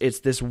 It's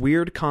this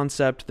weird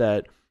concept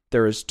that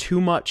there is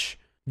too much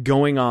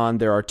going on.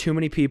 There are too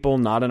many people,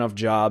 not enough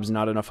jobs,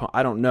 not enough.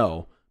 I don't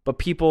know. But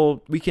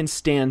people, we can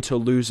stand to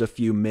lose a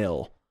few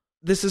mil.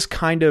 This is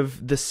kind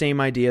of the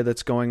same idea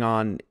that's going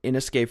on in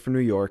Escape from New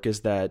York, is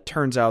that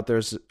turns out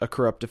there's a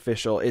corrupt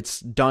official. It's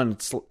done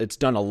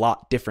a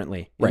lot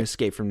differently in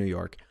Escape from New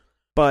York.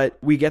 But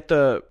we get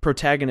the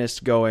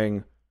protagonist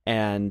going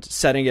and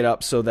setting it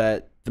up so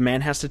that the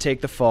man has to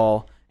take the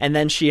fall, and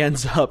then she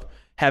ends up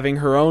having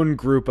her own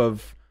group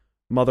of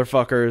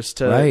motherfuckers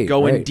to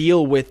go and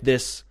deal with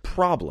this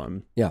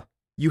problem. Yeah.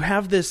 You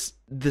have this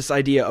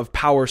idea of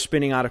power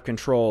spinning out of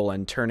control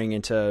and turning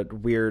into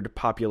weird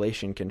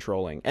population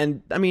controlling.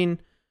 And I mean,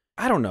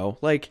 I don't know,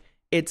 like,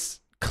 it's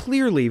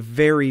clearly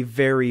very,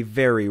 very,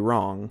 very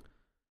wrong,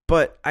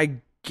 but I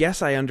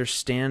guess I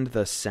understand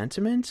the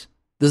sentiment.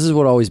 This is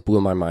what always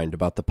blew my mind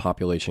about the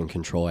population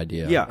control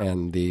idea. Yeah.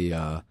 And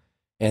the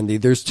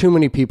there's too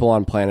many people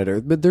on planet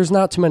Earth, but there's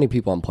not too many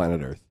people on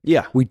planet Earth.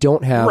 Yeah. We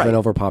don't have an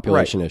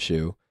overpopulation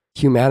issue.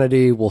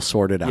 Humanity will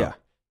sort it out. Yeah.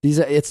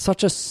 It's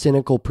such a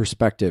cynical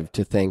perspective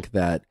to think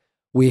that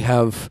we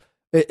have,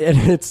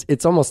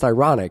 it's almost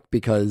ironic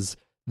because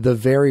the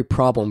very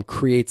problem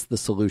creates the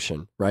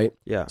solution, right?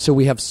 Yeah. So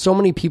we have so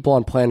many people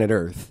on planet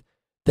Earth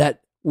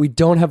that we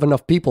don't have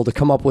enough people to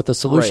come up with a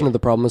solution to the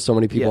problem of so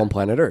many people on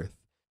planet Earth.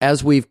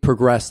 As we've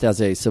progressed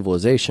as a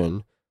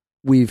civilization,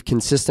 we've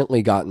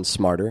consistently gotten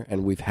smarter,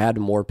 and we've had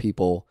more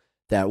people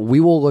that we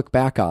will look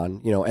back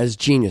on, as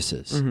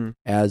geniuses,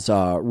 as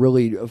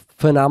really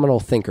phenomenal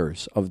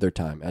thinkers of their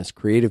time, as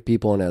creative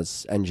people and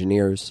as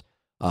engineers,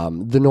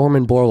 the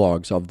Norman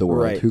Borlaugs of the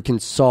world, who can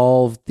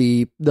solve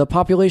the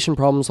population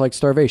problems like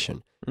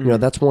starvation.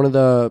 That's one of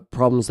the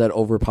problems that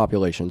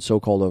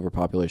so-called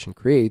overpopulation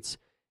creates,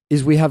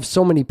 is we have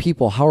so many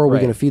people. How are we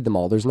going to feed them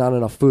all? There's not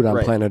enough food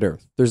on planet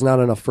Earth. There's not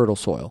enough fertile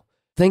soil.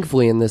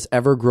 Thankfully, in this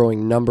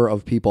ever-growing number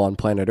of people on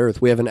planet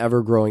Earth, we have an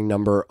ever-growing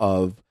number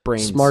of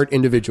smart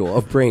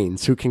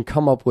brains who can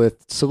come up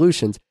with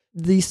solutions.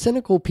 The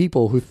cynical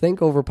people who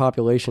think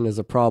overpopulation is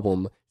a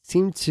problem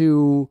seem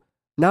to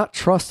not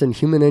trust in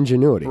human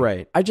ingenuity.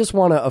 Right. I just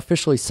want to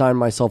officially sign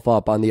myself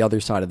up on the other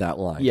side of that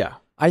line. Yeah.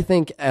 I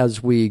think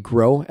as we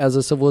grow as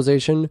a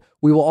civilization,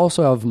 we will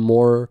also have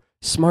more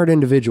smart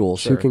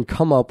individuals who can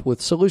come up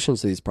with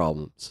solutions to these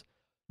problems.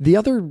 The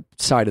other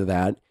side of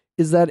that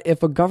is that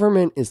if a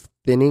government is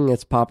thinning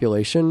its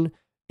population,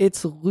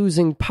 it's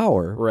losing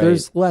power. Right.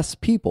 There's less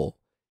people.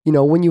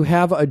 When you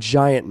have a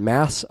giant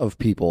mass of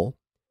people,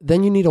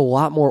 then you need a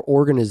lot more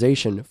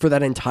organization for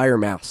that entire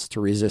mass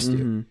to resist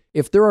you.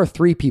 If there are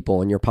 3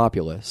 people in your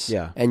populace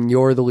and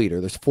you're the leader,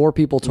 there's 4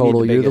 people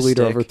total, you're the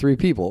leader over 3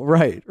 people.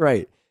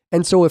 Right.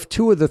 And so if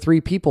 2 of the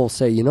 3 people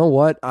say, you know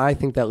what, I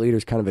think that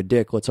leader's kind of a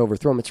dick, let's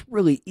overthrow him, it's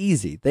really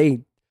easy.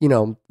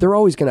 They're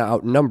always going to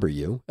outnumber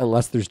you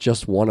unless there's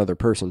just one other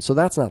person. So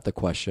that's not the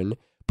question.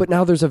 But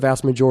now there's a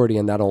vast majority,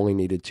 and that only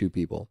needed 2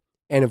 people.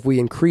 And if we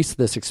increase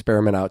this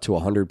experiment out to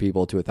 100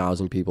 people, to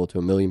 1,000 people, to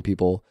 1,000,000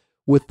 people,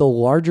 with the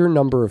larger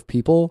number of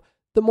people,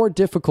 the more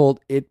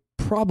difficult it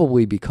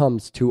probably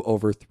becomes to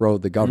overthrow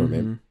the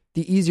government.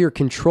 The easier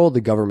control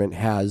the government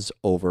has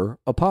over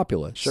a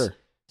populace. Sure.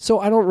 So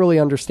I don't really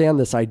understand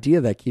this idea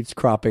that keeps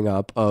cropping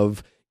up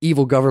of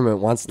evil government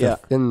wants to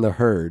thin the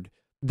herd.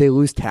 They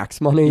lose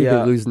tax money.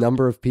 They lose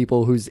number of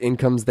people whose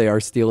incomes they are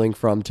stealing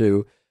from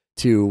to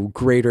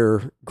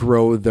greater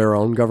grow their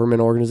own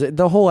government organization.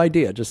 The whole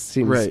idea just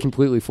seems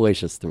completely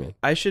fallacious to me.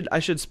 I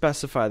should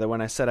specify that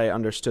when I said I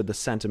understood the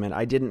sentiment,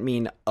 I didn't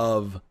mean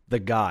of the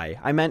guy.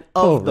 I meant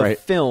of the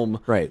film.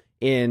 Right.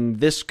 In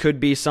this could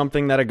be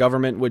something that a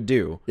government would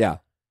do. Yeah.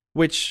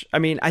 Which, I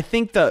mean, I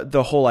think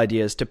the whole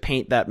idea is to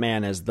paint that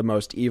man as the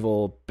most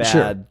evil,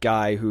 bad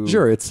guy who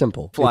it's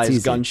simple. Flies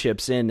it's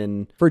gunships in.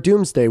 And for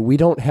Doomsday, we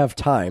don't have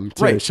time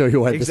to show you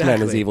why this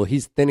man is evil.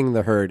 He's thinning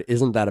the herd.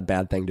 Isn't that a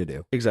bad thing to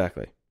do?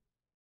 Exactly.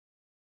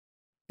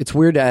 It's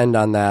weird to end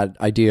on that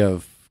idea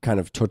of kind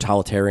of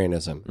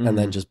totalitarianism and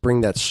then just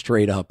bring that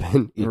straight up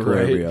in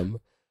Equilibrium.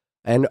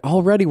 And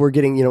already we're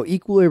getting,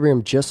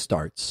 Equilibrium just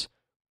starts.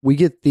 We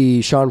get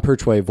the Sean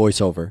Pertwee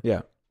voiceover.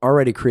 Yeah.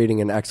 Already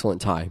creating an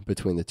excellent tie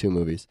between the 2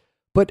 movies.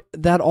 But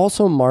that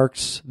also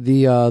marks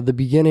the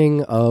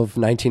beginning of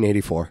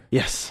 1984.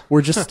 Yes.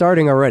 We're just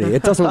starting already.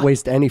 It doesn't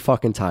waste any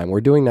fucking time.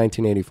 We're doing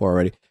 1984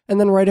 already. And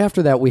then right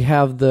after that, we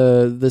have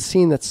the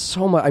scene that's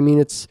so much,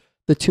 it's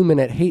the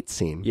 2-minute hate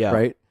scene,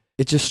 right?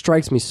 It just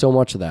strikes me so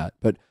much of that.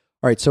 But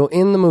all right, so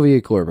in the movie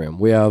Equilibrium,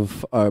 we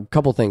have a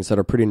couple things that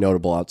are pretty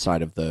notable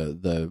outside of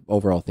the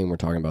overall theme we're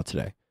talking about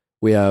today.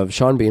 We have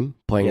Sean Bean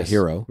playing a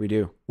hero. We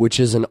do. Which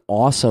is an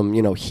awesome,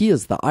 he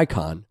is the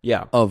icon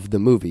of the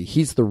movie.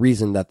 He's the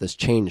reason that this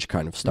change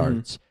kind of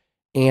starts.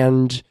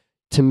 And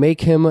to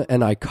make him an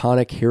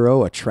iconic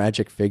hero, a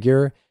tragic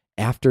figure,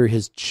 after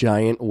his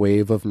giant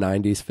wave of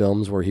 90s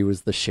films where he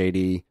was the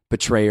shady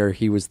betrayer,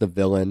 he was the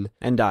villain.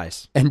 And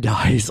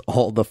dies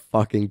all the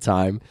fucking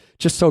time.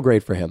 Just so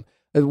great for him.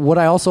 What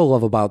I also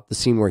love about the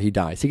scene where he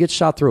dies, he gets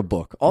shot through a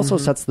book. Also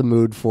sets the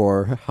mood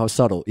for how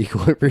subtle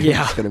Equilibrium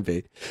is going to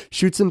be.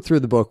 Shoots him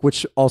through the book,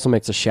 which also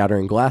makes a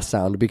shattering glass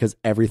sound because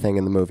everything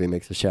in the movie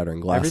makes a shattering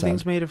glass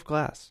Everything's sound. made of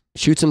glass.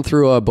 Shoots him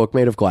through a book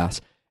made of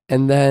glass.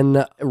 And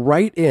then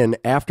right in,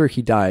 after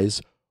he dies,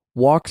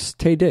 walks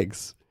Taye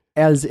Diggs.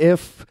 As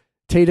if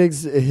Taye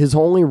Diggs, his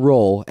only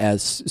role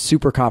as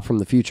super cop from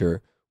the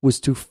future was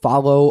to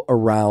follow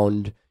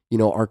around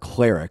our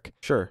cleric.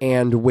 Sure.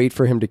 And wait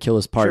for him to kill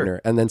his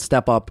partner and then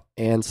step up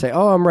and say,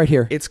 oh, I'm right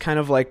here. It's kind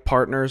of like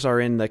partners are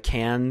in the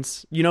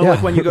cans.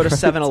 Like when you go to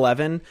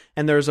 7-Eleven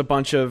and there's a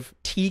bunch of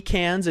tea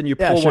cans and you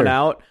pull one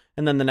out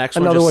and then the next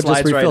one just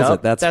slides right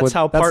up. That's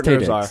how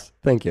partners are.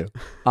 Thank you.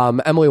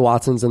 Emily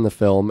Watson's in the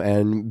film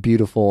and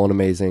beautiful and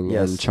amazing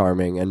and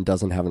charming and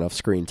doesn't have enough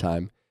screen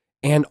time.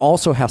 And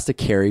also has to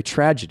carry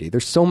tragedy.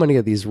 There's so many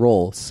of these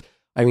roles.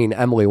 I mean,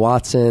 Emily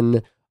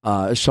Watson,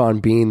 Sean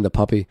Bean, the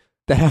puppy,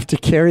 that have to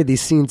carry these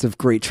scenes of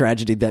great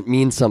tragedy that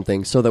mean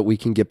something so that we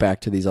can get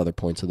back to these other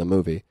points of the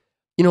movie.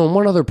 And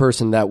one other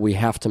person that we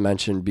have to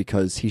mention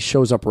because he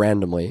shows up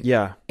randomly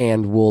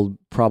and will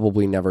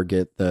probably never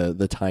get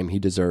the time he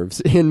deserves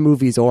in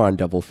movies or on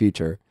double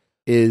feature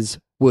is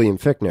William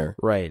Fichtner.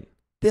 Right.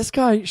 This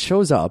guy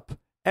shows up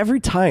every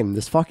time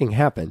this fucking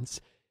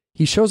happens.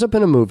 He shows up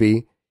in a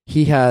movie.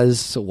 He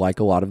has, like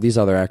a lot of these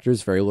other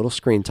actors, very little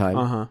screen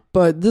time.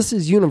 But this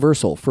is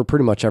universal for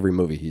pretty much every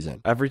movie he's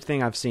in.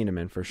 Everything I've seen him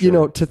in, for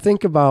sure. To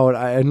think about,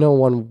 I know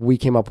one we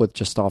came up with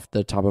just off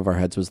the top of our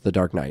heads was The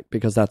Dark Knight,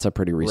 because that's a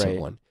pretty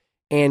recent one.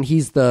 And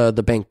he's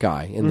the bank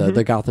guy in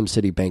the Gotham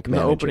City bank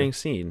manager. The opening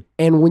scene.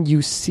 And when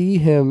you see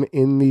him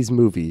in these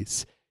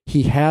movies,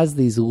 he has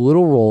these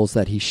little roles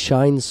that he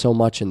shines so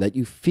much in that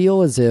you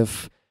feel as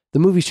if the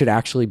movie should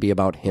actually be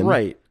about him.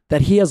 Right.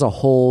 That he has a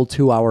whole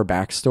 2-hour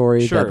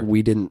backstory that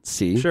we didn't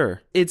see.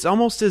 Sure. It's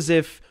almost as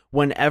if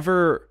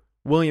whenever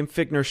William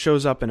Fichtner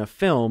shows up in a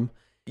film,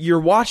 you're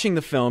watching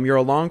the film, you're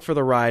along for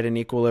the ride in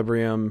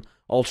Equilibrium,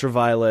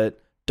 Ultraviolet,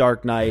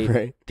 Dark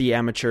Knight, The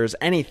Amateurs,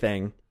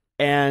 anything,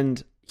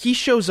 and he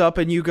shows up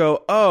and you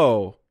go,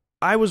 oh,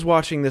 I was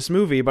watching this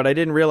movie, but I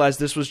didn't realize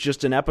this was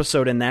just an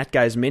episode in that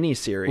guy's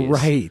miniseries.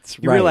 Right.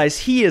 You realize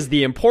he is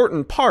the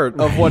important part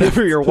of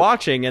whatever you're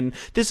watching. And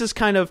this is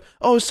kind of,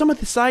 some of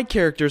the side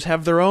characters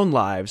have their own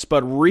lives,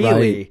 but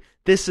really,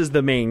 this is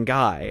the main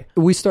guy.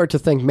 We start to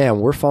think,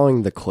 man, we're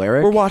following the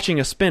cleric. We're watching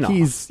a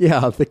spin-off.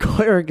 The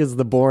cleric is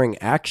the boring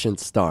action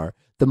star,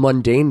 the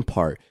mundane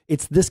part.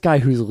 It's this guy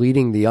who's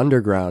leading the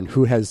underground,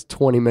 who has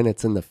 20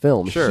 minutes in the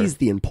film. Sure. He's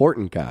the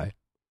important guy.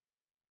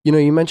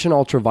 You mentioned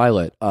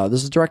Ultraviolet.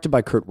 This is directed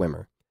by Kurt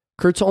Wimmer.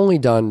 Kurt's only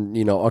done,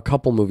 a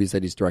couple movies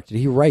that he's directed.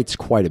 He writes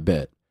quite a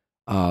bit.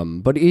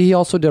 But he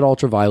also did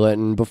Ultraviolet,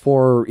 and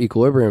before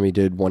Equilibrium, he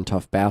did One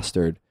Tough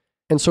Bastard.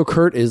 And so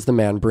Kurt is the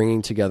man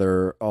bringing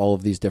together all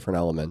of these different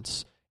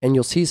elements. And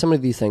you'll see some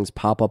of these things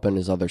pop up in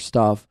his other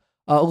stuff.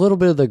 A little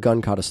bit of the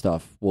gun kata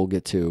stuff we'll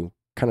get to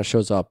kind of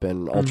shows up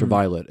in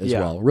Ultraviolet as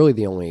well. Really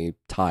the only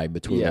tie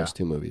between those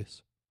two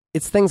movies.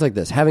 It's things like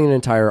this, having an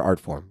entire art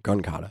form,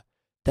 gun kata,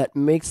 that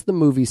makes the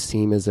movie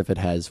seem as if it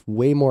has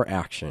way more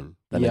action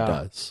than it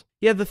does.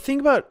 Yeah, the thing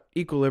about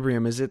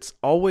Equilibrium is it's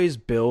always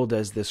billed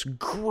as this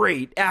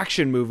great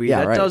action movie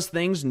that does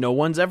things no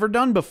one's ever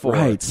done before.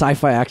 Right,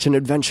 sci-fi action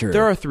adventure.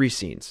 There are 3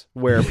 scenes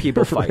where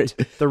people fight.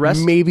 The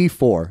rest, maybe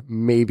 4.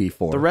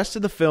 The rest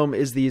of the film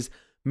is these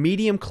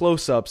medium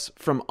close-ups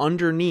from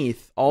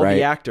underneath all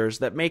the actors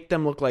that make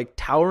them look like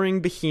towering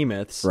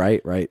behemoths.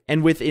 Right.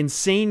 And with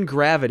insane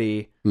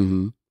gravity,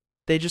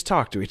 they just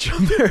talk to each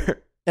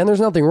other. And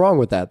there's nothing wrong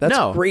with that.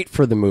 That's great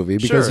for the movie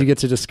because you get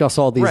to discuss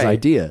all these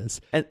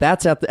ideas. And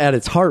that's at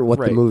its heart what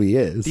the movie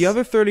is. The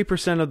other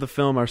 30% of the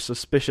film are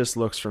suspicious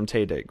looks from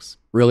Taye Diggs.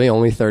 Really?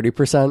 Only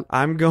 30%?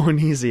 I'm going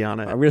easy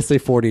on it. I'm going to say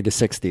 40 to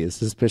 60 is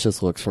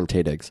suspicious looks from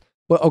Taye Diggs.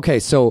 Well, okay,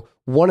 so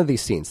one of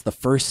these scenes, the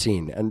first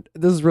scene, and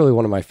this is really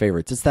one of my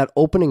favorites, it's that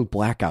opening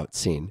blackout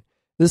scene.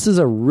 This is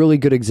a really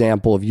good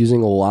example of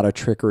using a lot of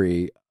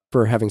trickery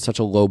for having such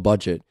a low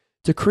budget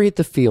to create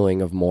the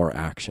feeling of more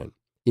action.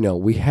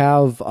 We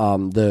have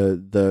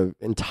the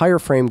entire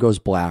frame goes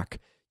black.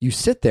 You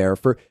sit there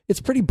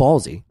it's pretty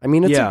ballsy. I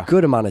mean, it's a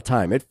good amount of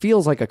time. It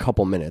feels like a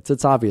couple minutes.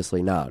 It's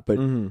obviously not, but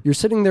you're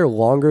sitting there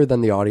longer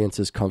than the audience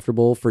is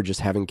comfortable for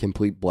just having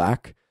complete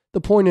black.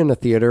 The point in a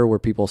theater where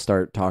people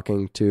start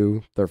talking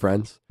to their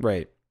friends.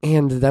 Right.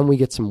 And then we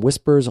get some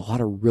whispers, a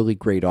lot of really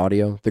great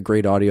audio, the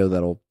great audio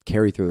that'll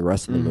carry through the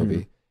rest of the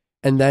movie.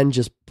 And then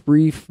just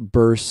brief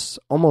bursts,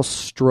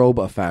 almost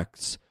strobe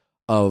effects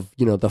of,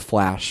 the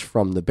flash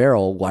from the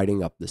barrel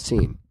lighting up the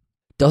scene.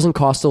 Doesn't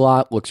cost a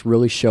lot, looks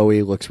really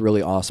showy, looks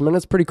really awesome, and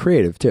it's pretty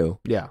creative too.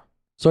 Yeah.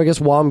 So I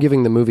guess while I'm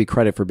giving the movie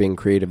credit for being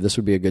creative, this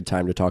would be a good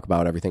time to talk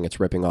about everything it's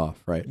ripping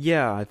off, right?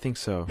 Yeah, I think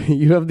so.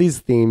 You have these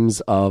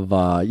themes of,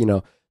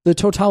 the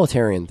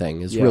totalitarian thing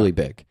is really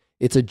big.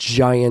 It's a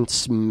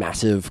giant,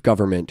 massive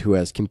government who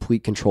has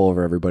complete control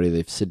over everybody.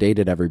 They've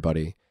sedated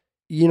everybody.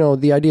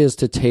 The idea is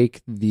to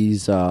take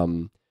these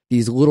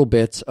little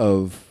bits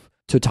of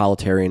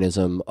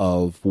totalitarianism,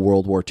 of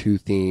World War II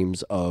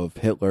themes, of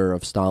Hitler,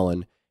 of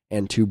Stalin,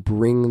 and to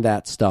bring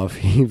that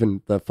stuff,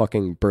 even the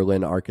fucking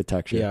Berlin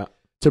architecture,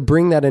 to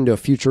bring that into a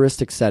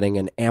futuristic setting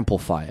and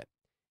amplify it.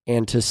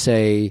 And to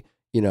say,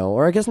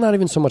 or I guess not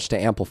even so much to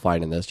amplify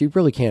it in this. You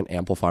really can't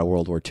amplify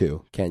World War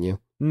II, can you?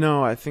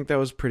 No, I think that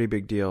was a pretty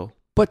big deal.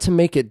 But to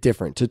make it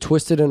different, to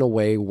twist it in a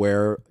way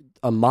where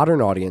a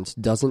modern audience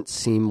doesn't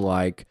seem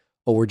like,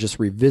 oh, we're just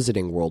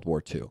revisiting World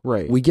War II.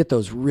 Right. We get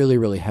those really,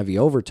 really heavy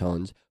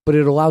overtones, but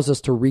it allows us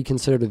to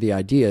reconsider the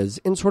ideas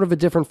in sort of a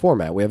different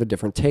format. We have a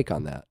different take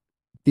on that.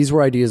 These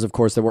were ideas, of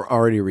course, that were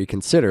already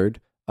reconsidered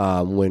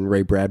when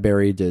Ray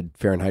Bradbury did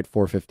Fahrenheit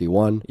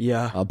 451.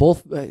 Yeah.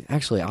 Both,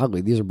 actually,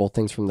 oddly, these are both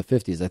things from the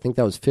 50s. I think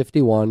that was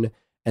 51,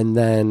 and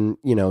then,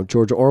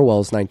 George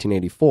Orwell's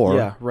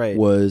 1984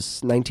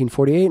 was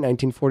 1948,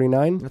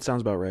 1949. That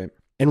sounds about right.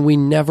 And we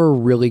never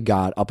really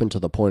got, up until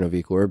the point of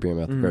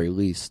Equilibrium at the very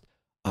least,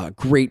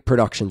 great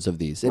productions of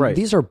these. And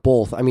these are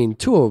both,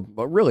 two of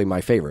really my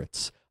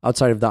favorites.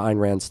 Outside of the Ayn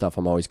Rand stuff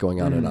I'm always going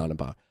on and on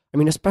about.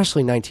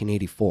 Especially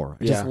 1984.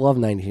 I just love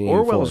 1984.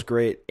 Orwell's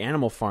great.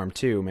 Animal Farm,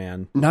 too,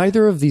 man.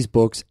 Neither of these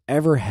books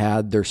ever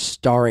had their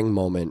starring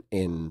moment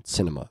in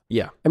cinema.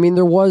 Yeah.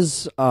 There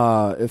was,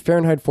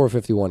 Fahrenheit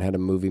 451 had a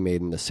movie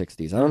made in the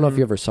 60s. I don't know if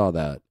you ever saw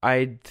that.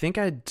 I think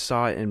I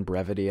saw it in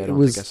brevity. I don't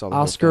think I saw the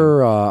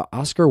Oscar, whole thing.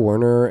 Oscar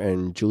Werner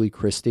and Julie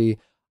Christie.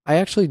 I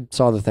actually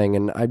saw the thing,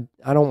 and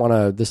I don't want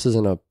to, this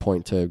isn't a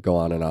point to go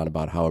on and on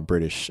about how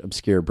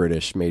obscure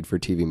British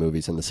made-for-TV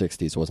movies in the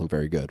 60s wasn't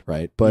very good,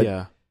 right?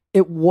 But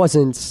it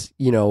wasn't,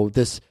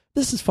 this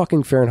is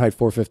fucking Fahrenheit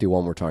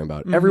 451 we're talking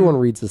about. Everyone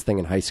reads this thing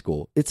in high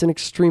school. It's an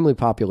extremely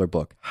popular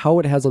book. How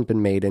it hasn't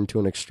been made into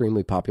an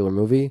extremely popular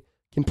movie,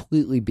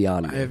 completely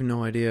beyond me. I have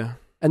no idea.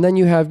 And then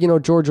you have,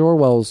 George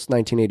Orwell's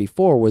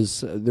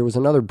 1984 there was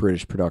another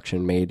British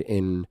production made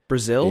in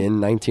Brazil? In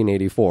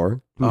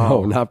 1984.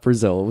 No, not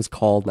Brazil. It was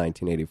called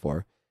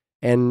 1984.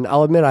 And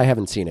I'll admit I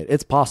haven't seen it.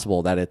 It's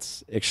possible that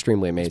it's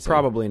extremely amazing. It's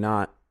probably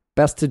not.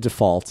 Best to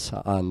default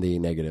on the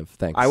negative.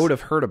 Thanks. I would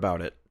have heard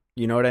about it.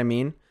 You know what I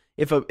mean?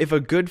 If a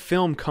good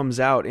film comes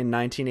out in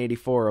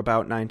 1984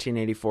 about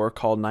 1984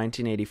 called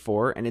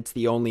 1984 and it's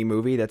the only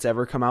movie that's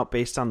ever come out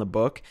based on the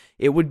book,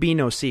 it would be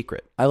no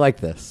secret. I like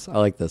this.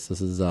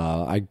 This is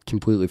I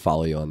completely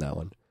follow you on that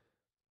one.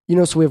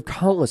 So we have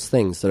countless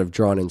things that have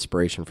drawn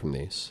inspiration from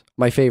these.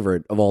 My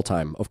favorite of all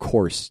time, of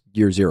course,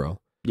 Year Zero.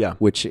 Yeah.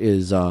 Which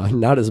is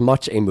not as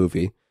much a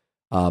movie,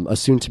 a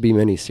soon-to-be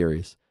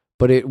miniseries.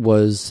 But it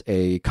was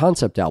a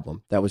concept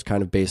album that was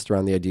kind of based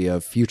around the idea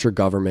of future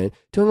government,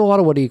 doing a lot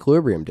of what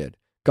Equilibrium did.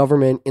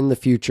 Government in the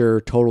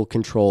future, total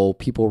control,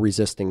 people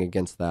resisting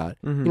against that.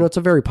 It's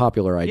a very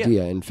popular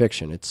idea in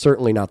fiction. It's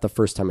certainly not the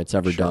first time it's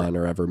ever done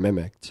or ever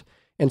mimicked.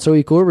 And so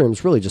Equilibrium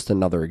is really just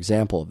another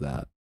example of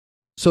that.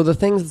 So the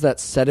things that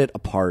set it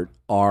apart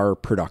are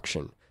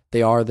production.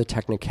 They are the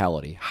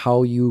technicality,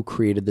 how you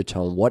created the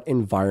tone, what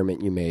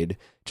environment you made.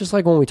 Just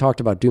like when we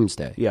talked about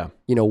Doomsday. Yeah.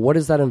 What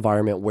is that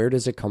environment? Where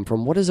does it come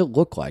from? What does it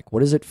look like?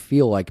 What does it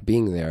feel like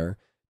being there?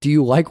 Do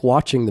you like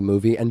watching the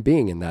movie and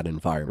being in that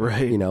environment?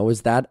 Right.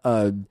 Is that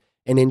an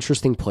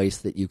interesting place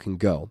that you can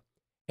go?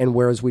 And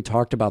whereas we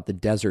talked about the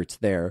deserts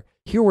there,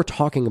 here we're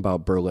talking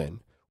about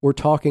Berlin. We're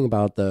talking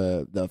about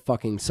the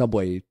fucking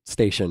subway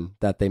station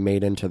that they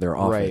made into their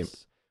office.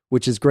 Right.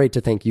 Which is great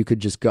to think you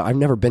could just go. I've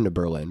never been to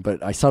Berlin,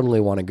 but I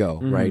suddenly want to go,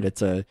 right?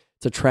 It's a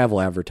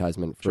travel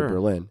advertisement for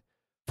Berlin.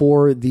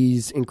 For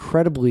these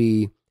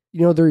incredibly,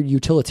 they're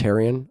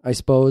utilitarian, I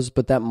suppose,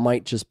 but that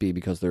might just be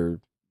because they're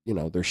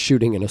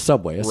shooting in a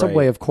subway. A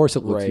subway, of course,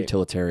 it looks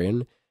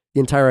utilitarian.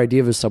 The entire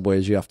idea of a subway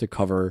is you have to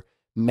cover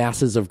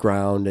masses of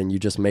ground and you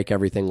just make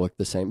everything look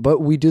the same.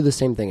 But we do the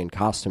same thing in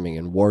costuming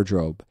and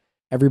wardrobe.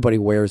 Everybody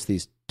wears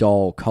these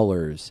dull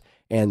colors.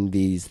 And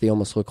they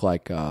almost look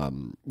like,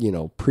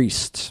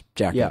 priest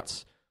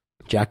jackets.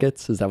 Yeah.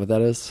 Jackets? Is that what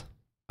that is?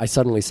 I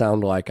suddenly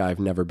sound like I've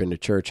never been to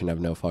church and have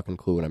no fucking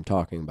clue what I'm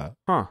talking about.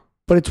 Huh.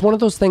 But it's one of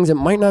those things that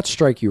might not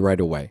strike you right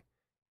away.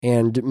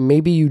 And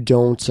maybe you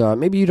don't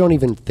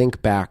even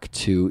think back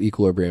to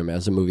Equilibrium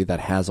as a movie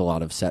that has a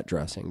lot of set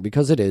dressing,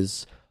 because it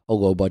is a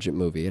low-budget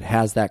movie. It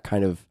has that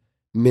kind of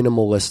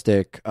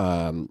minimalistic,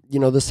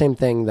 the same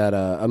thing that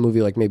a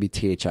movie like maybe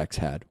THX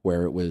had,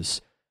 where it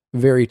was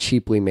very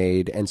cheaply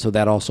made, and so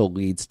that also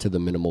leads to the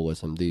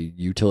minimalism, the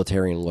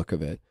utilitarian look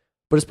of it.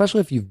 But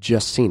especially if you've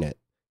just seen it,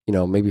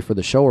 maybe for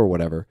the show or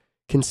whatever,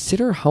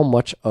 consider how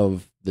much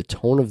of the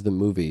tone of the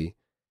movie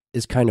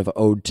is kind of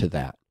owed to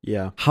that.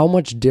 Yeah. How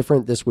much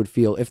different this would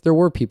feel if there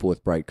were people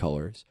with bright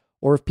colors,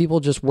 or if people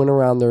just went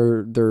around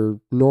their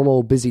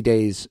normal busy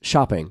days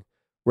shopping,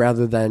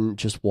 rather than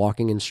just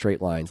walking in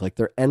straight lines. Like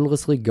they're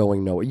endlessly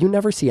going nowhere. You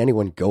never see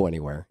anyone go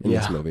anywhere in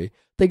this movie.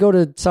 They go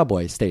to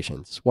subway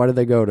stations. Why do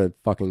they go to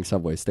fucking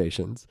subway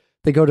stations?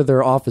 They go to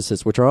their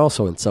offices, which are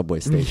also in subway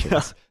stations.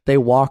 Yeah. They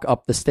walk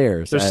up the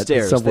stairs. There's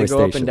stairs. Subway they go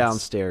stations, up and down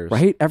stairs.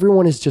 Right?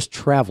 Everyone is just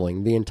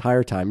traveling the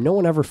entire time. No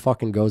one ever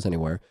fucking goes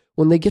anywhere.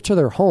 When they get to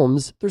their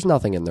homes, there's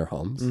nothing in their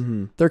homes.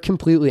 Mm-hmm. They're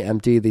completely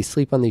empty. They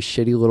sleep on these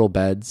shitty little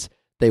beds.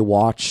 They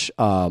watch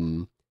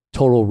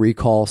Total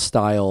Recall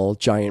style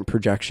giant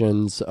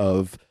projections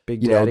of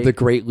Big Daddy. The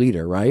great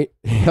leader, right?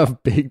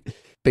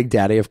 Big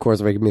Daddy, of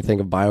course, making me think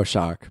of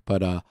BioShock,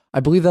 but I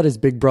believe that is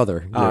Big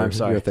Brother. I'm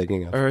sorry. You're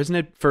thinking of. Or isn't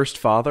it First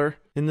Father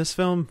in this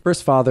film?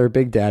 First Father,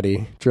 Big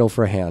Daddy, Drill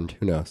for a Hand,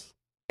 who knows?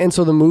 And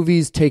so the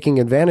movie's taking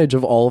advantage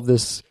of all of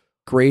this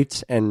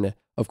great and,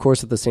 of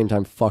course, at the same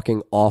time,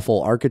 fucking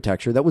awful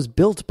architecture that was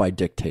built by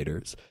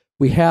dictators.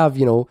 We have,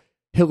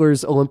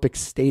 Hitler's Olympic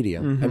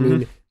Stadium. Mm-hmm. I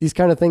mean, these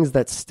kind of things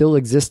that still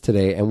exist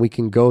today, and we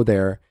can go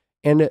there.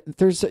 And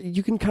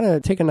you can kind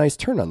of take a nice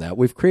turn on that.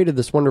 We've created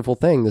this wonderful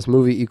thing, this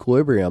movie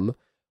Equilibrium,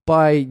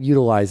 by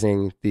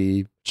utilizing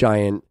the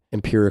giant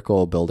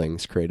empirical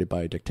buildings created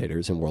by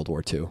dictators in World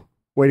War II.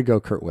 Way to go,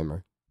 Kurt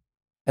Wimmer.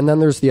 And then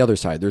there's the other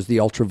side. There's the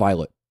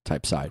ultraviolet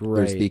type side. Right.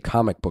 There's the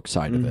comic book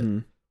side of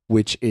it,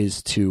 which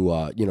is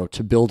to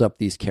build up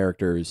these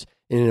characters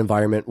in an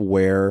environment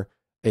where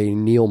a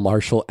Neil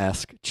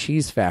Marshall-esque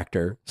cheese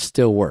factor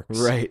still works.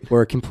 Right.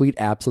 Where a complete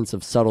absence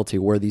of subtlety,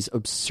 where these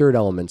absurd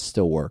elements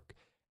still work.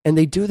 And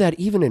they do that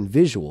even in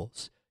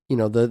visuals.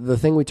 The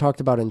thing we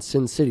talked about in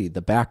Sin City,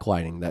 the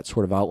backlighting that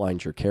sort of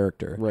outlines your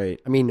character. Right.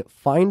 I mean,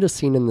 find a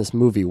scene in this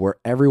movie where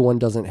everyone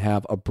doesn't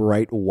have a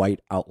bright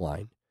white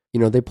outline.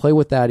 They play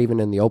with that even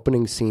in the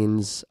opening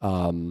scenes,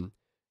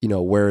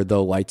 where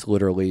the light's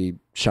literally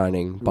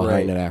shining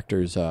behind an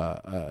actor's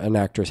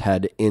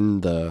head in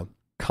the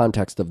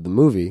context of the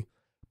movie.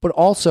 But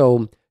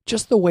also,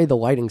 just the way the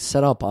lighting's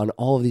set up on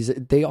all of these,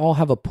 they all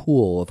have a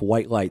pool of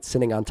white light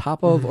sitting on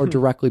top of or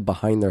directly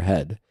behind their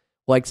head.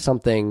 Like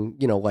something,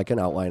 like an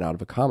outline out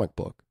of a comic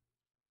book.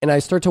 And I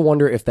start to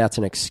wonder if that's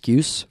an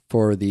excuse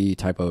for the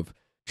type of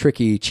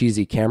tricky,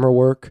 cheesy camera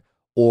work,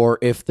 or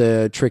if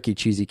the tricky,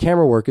 cheesy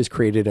camera work is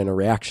created in a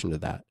reaction to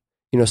that.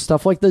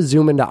 Stuff like the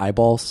zoom into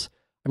eyeballs.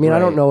 I mean, I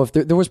don't know if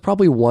there was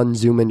probably one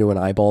zoom into an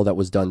eyeball that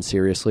was done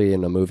seriously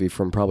in a movie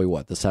from probably,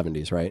 the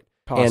 70s, right?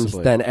 Possibly.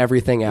 And then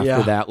everything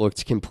after that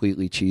looked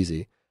completely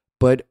cheesy.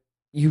 But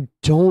you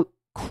don't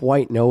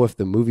quite know if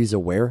the movie's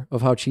aware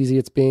of how cheesy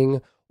it's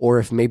being, or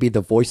if maybe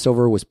the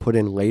voiceover was put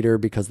in later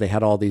because they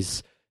had all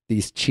these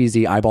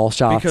cheesy eyeball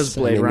shots. Because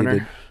Blade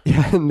Runner.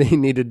 And they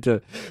needed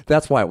to...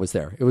 That's why it was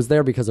there. It was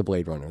there because of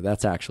Blade Runner.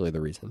 That's actually the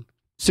reason.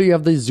 So you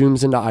have these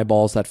zooms into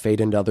eyeballs that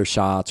fade into other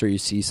shots, or you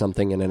see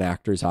something in an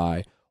actor's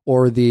eye.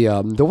 Or the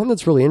one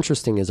that's really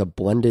interesting is a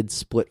blended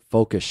split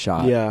focus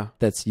shot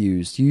that's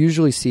used. You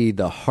usually see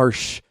the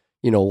harsh,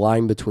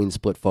 line between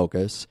split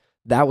focus.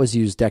 That was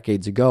used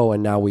decades ago,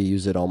 and now we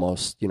use it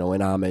almost,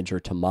 in homage or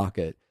to mock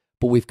it.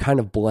 But we've kind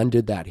of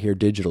blended that here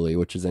digitally,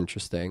 which is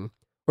interesting.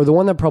 Or the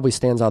one that probably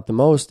stands out the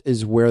most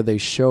is where they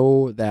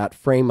show that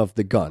frame of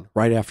the gun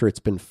right after it's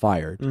been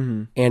fired.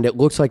 Mm-hmm. And it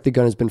looks like the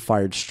gun has been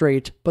fired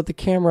straight, but the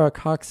camera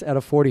cocks at a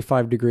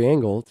 45-degree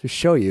angle to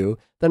show you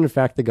that, in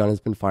fact, the gun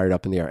has been fired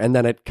up in the air. And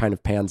then it kind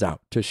of pans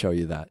out to show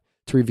you that,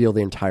 to reveal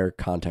the entire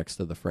context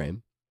of the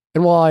frame.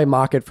 And while I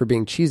mock it for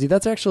being cheesy,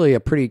 that's actually a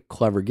pretty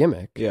clever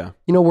gimmick. Yeah.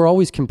 We're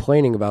always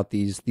complaining about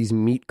these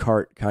meat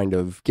cart kind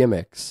of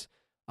gimmicks.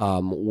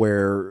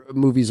 Where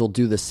movies will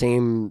do the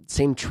same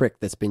trick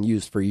that's been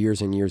used for years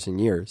and years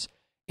and years.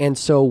 And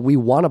so we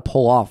want to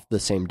pull off the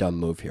same dumb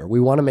move here. We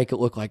want to make it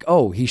look like,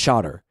 oh, he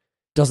shot her.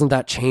 Doesn't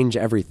that change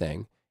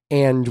everything?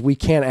 And we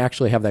can't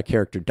actually have that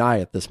character die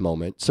at this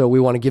moment. So we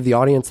want to give the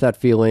audience that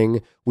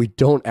feeling. We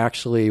don't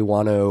actually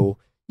want to,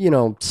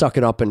 suck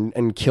it up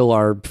and kill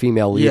our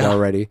female lead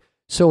already.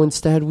 So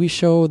instead, we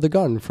show the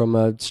gun from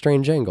a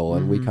strange angle,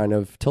 and we kind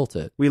of tilt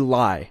it. We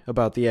lie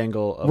about the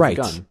angle of the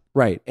gun.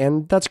 Right,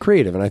 and that's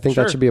creative, and I think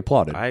that should be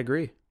applauded. I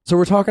agree. So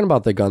we're talking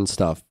about the gun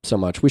stuff so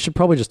much. We should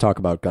probably just talk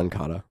about gun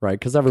kata, right?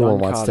 Because everyone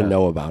wants to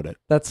know about it.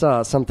 That's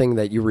something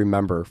that you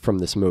remember from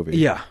this movie.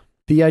 Yeah.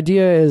 The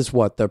idea is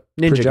what? The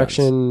ninja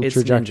projection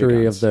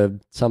trajectory of the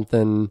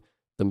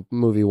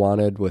movie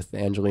wanted with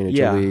Angelina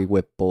Jolie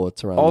whip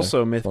bullets around.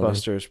 Also,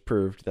 Mythbusters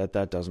proved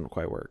that doesn't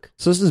quite work.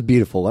 So this is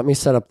beautiful. Let me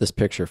set up this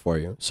picture for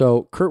you.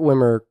 So Kurt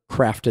Wimmer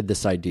crafted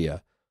this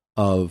idea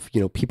of,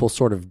 people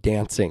sort of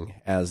dancing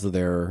as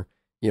they're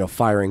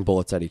firing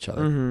bullets at each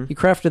other. Mm-hmm. He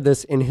crafted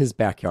this in his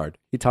backyard.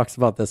 He talks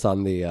about this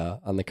on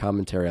the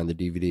commentary on the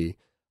DVD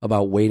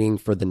about waiting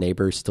for the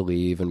neighbors to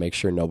leave and make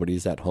sure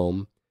nobody's at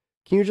home.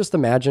 Can you just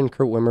imagine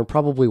Kurt Wimmer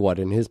probably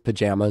in his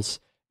pajamas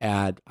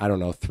at,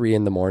 3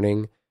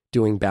 a.m,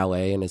 doing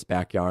ballet in his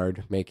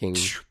backyard, making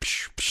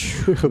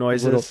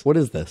noises. What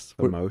is this?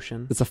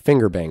 Motion. It's a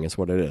finger bang is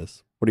what it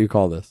is. What do you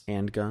call this?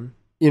 Handgun.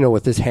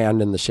 With his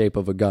hand in the shape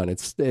of a gun.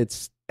 It's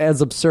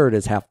as absurd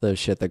as half the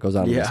shit that goes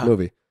on in this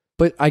movie.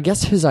 But I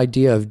guess his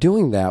idea of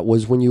doing that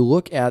was when you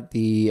look at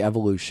the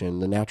evolution,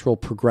 the natural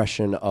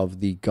progression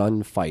of the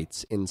gun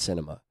fights in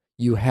cinema,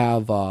 you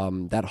have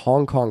that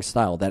Hong Kong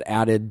style that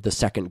added the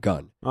second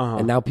gun.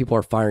 And now people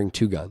are firing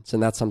 2 guns.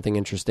 And that's something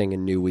interesting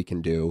and new we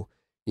can do,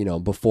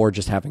 before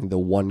just having the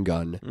 1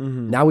 gun.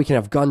 Now we can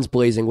have guns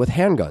blazing with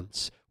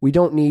handguns. We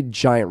don't need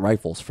giant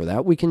rifles for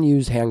that. We can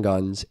use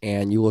handguns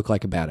and you look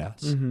like a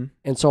badass.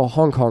 And so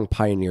Hong Kong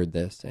pioneered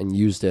this and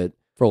used it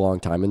for a long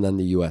time, and then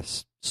the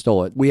U.S.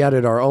 stole it. We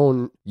added our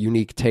own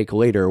unique take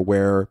later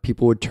where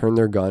people would turn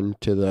their gun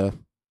to the...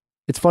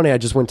 It's funny, I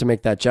just went to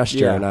make that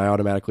gesture and I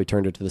automatically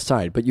turned it to the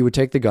side. But you would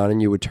take the gun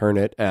and you would turn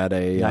it at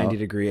a...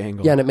 90-degree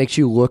angle. Yeah, and it makes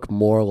you look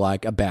more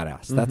like a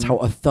badass. That's how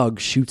a thug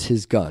shoots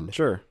his gun.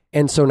 Sure.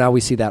 And so now we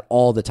see that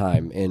all the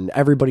time, and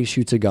everybody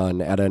shoots a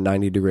gun at a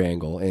 90-degree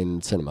angle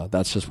in cinema.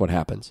 That's just what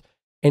happens.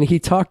 And he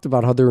talked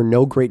about how there were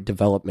no great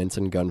developments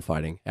in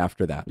gunfighting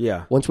after that.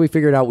 Yeah. Once we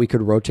figured out we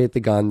could rotate the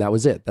gun, that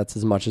was it. That's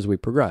as much as we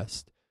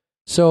progressed.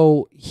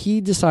 So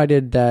he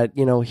decided that,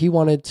 he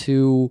wanted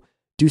to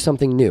do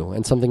something new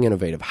and something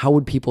innovative. How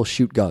would people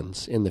shoot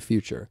guns in the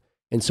future?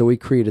 And so he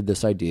created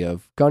this idea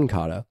of gun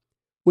kata,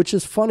 which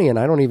is funny, and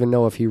I don't even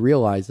know if he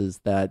realizes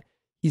that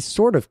he's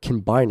sort of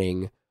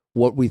combining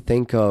what we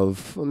think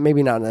of,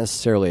 maybe not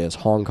necessarily as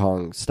Hong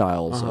Kong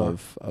styles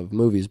of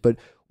movies, but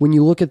when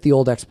you look at the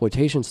old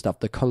exploitation stuff,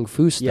 the kung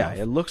fu stuff. Yeah,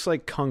 it looks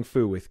like kung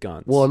fu with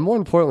guns. Well, and more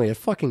importantly, it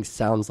fucking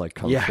sounds like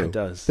kung fu. Yeah, it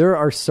does. There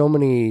are so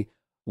many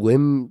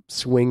limb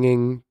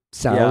swinging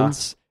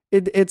sounds.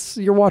 It's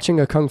you're watching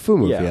a kung fu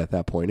movie at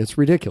that point. It's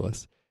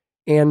ridiculous.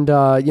 And,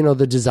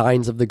 the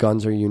designs of the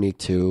guns are unique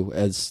too,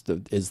 as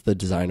is the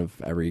design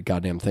of every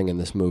goddamn thing in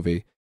this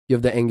movie. You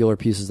have the angular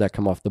pieces that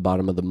come off the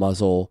bottom of the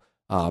muzzle,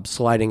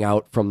 sliding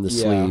out from the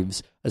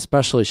sleeves,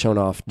 especially shown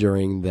off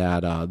during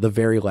that the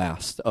very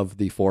last of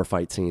the 4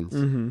 fight scenes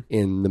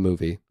in the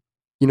movie.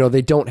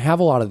 They don't have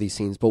a lot of these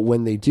scenes, but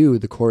when they do,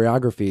 the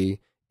choreography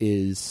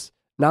is...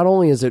 Not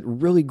only is it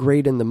really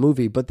great in the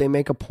movie, but they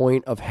make a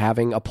point of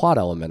having a plot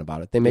element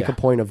about it. They make a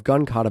point of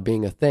gun kata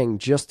being a thing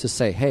just to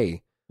say,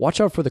 hey, watch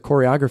out for the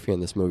choreography in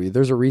this movie.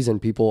 There's a reason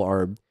people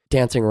are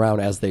dancing around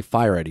as they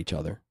fire at each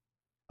other.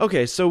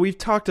 Okay, so we've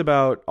talked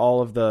about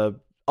all of the,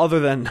 other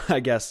than,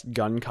 I guess,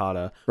 gun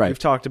kata. Right. We've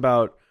talked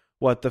about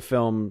what the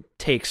film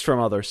takes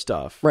from other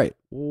stuff. Right.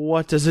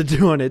 What does it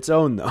do on its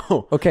own,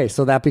 though? Okay,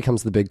 so that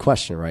becomes the big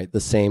question, right? The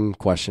same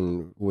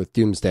question with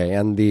Doomsday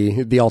and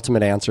the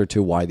ultimate answer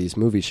to why these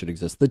movies should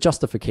exist. The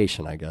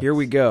justification, I guess. Here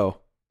we go.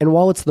 And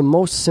while it's the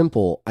most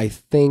simple, I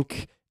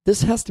think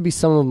this has to be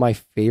some of my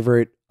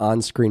favorite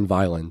on-screen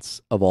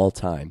violence of all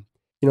time.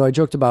 I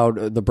joked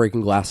about the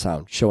breaking glass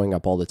sound showing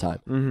up all the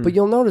time. But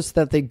you'll notice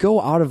that they go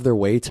out of their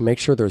way to make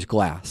sure there's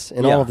glass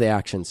in all of the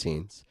action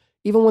scenes.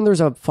 Even when there's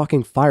a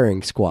fucking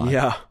firing squad.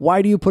 Yeah.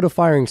 Why do you put a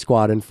firing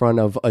squad in front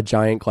of a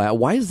giant glass?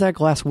 Why is that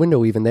glass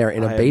window even there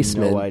in a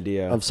basement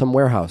of some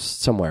warehouse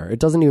somewhere? It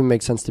doesn't even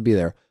make sense to be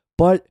there.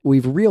 But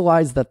we've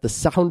realized that the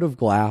sound of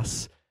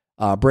glass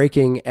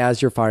breaking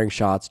as you're firing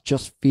shots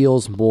just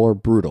feels more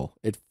brutal.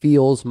 It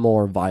feels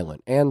more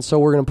violent. And so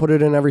we're going to put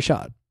it in every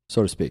shot,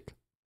 so to speak.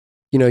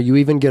 You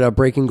even get a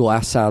breaking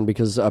glass sound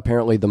because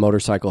apparently the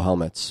motorcycle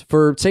helmets,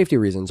 for safety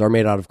reasons, are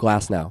made out of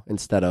glass now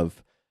instead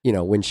of,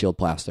 windshield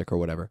plastic or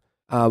whatever.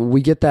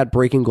 We get that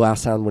breaking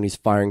glass sound when he's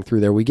firing through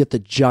there. We get the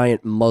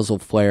giant muzzle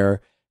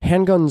flare.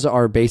 Handguns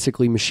are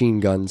basically machine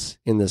guns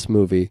in this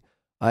movie.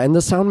 And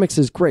the sound mix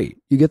is great.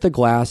 You get the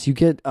glass. You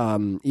get,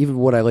 even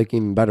what I like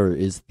even better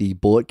is the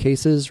bullet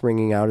cases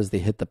ringing out as they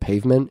hit the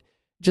pavement.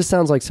 It just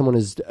sounds like someone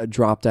has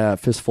dropped a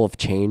fistful of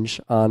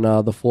change on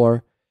the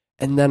floor.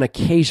 And then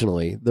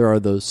occasionally there are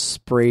those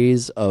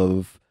sprays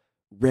of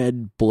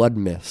red blood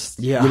mist.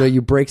 Yeah.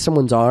 You break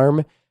someone's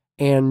arm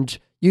and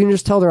you can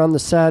just tell they're on the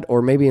set,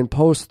 or maybe in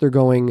post they're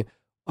going,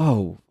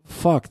 oh,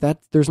 fuck,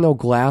 there's no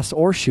glass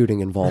or shooting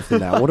involved in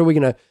that. What are we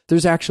going to...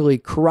 There's actually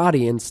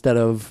karate instead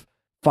of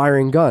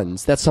firing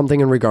guns. That's something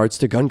in regards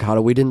to gun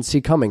kata we didn't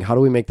see coming. How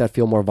do we make that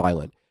feel more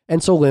violent?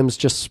 And so limbs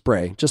just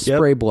spray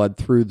blood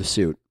through the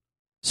suit.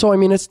 So, I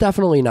mean, it's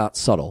definitely not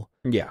subtle.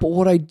 Yeah. But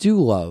what I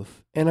do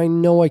love, and I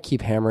know I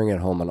keep hammering it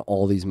home on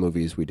all these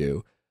movies we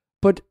do,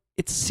 but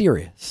it's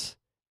serious.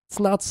 It's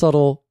not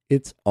subtle.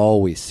 It's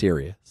always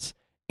serious.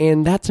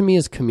 And that to me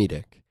is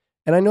comedic.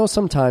 And I know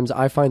sometimes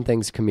I find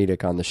things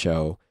comedic on the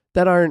show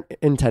that aren't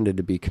intended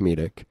to be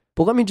comedic.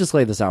 But let me just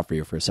lay this out for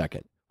you for a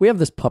second. We have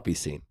this puppy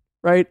scene,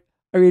 right?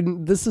 I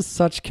mean, this is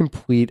such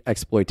complete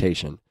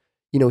exploitation.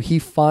 He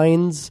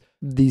finds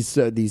these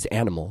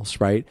animals,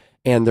 right?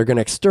 And they're going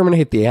to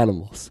exterminate the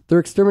animals. They're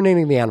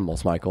exterminating the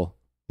animals, Michael.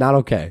 Not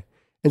okay.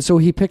 And so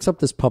he picks up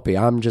this puppy.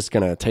 I'm just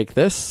going to take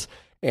this.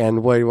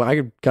 And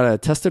I gotta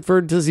test it for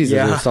diseases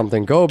or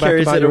something. Go back.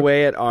 Carries it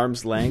away at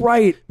arm's length.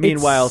 Right.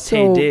 Meanwhile,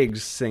 Taye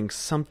Diggs thinks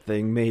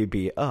something may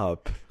be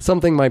up.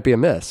 Something might be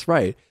amiss.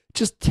 Right.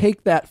 Just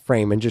take that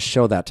frame and just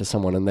show that to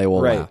someone, and they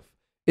will laugh.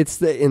 It's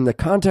in the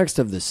context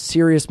of this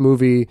serious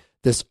movie,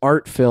 this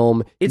art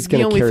film. It's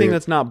the only thing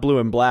that's not blue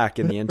and black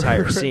in the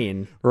entire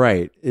scene.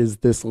 Right. Is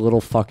this little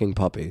fucking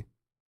puppy.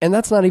 And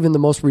that's not even the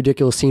most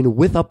ridiculous scene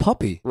with a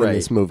puppy in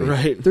this movie.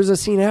 Right. There's a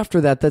scene after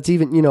that's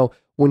even,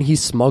 when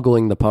he's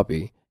smuggling the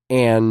puppy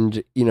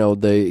and,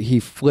 he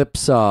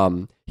flips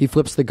He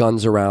flips the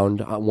guns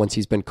around once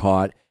he's been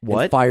caught.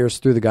 What? And fires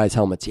through the guys'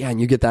 helmets. Yeah, and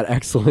you get that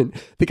excellent...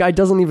 The guy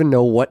doesn't even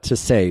know what to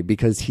say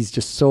because he's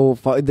just so...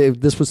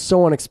 This was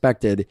so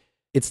unexpected.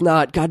 It's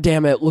not, God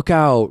damn it, look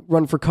out,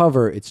 run for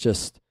cover. It's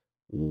just,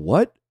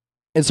 what?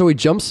 And so he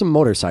jumps some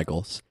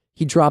motorcycles.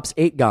 He drops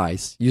 8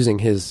 guys using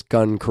his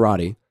gun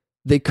karate.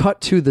 They cut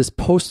to this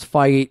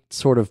post-fight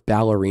sort of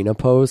ballerina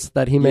pose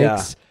that he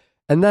makes. Yeah.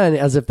 And then,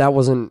 as if that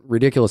wasn't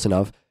ridiculous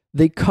enough,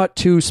 they cut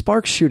to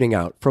sparks shooting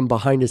out from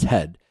behind his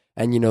head.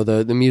 And,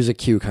 the music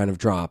cue kind of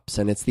drops,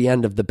 and it's the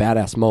end of the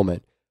badass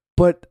moment.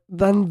 But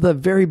then the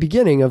very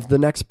beginning of the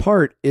next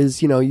part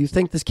is, you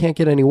think this can't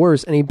get any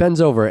worse, and he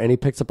bends over and he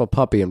picks up a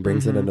puppy and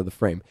brings it into the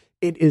frame.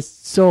 It is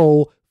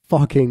so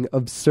fucking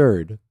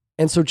absurd.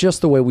 And so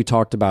just the way we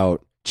talked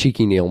about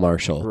cheeky Neil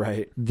Marshall,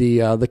 right? The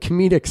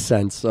comedic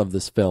sense of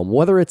this film,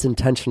 whether it's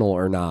intentional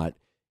or not,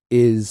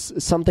 is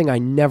something I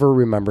never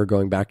remember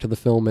going back to the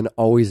film and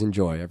always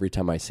enjoy every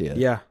time I see it.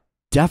 Yeah.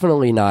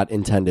 Definitely not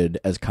intended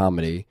as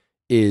comedy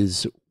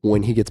is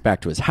when he gets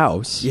back to his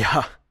house.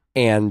 Yeah.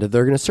 And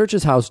they're going to search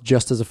his house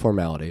just as a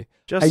formality.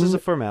 As a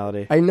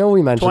formality. I know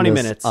we mentioned 20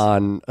 this minutes.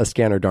 On A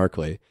Scanner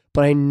Darkly,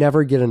 but I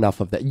never get enough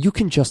of that. You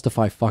can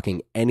justify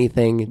fucking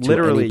anything to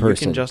Literally, any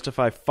person. You can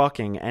justify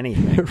fucking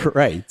anything.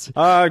 Right.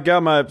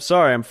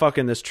 I'm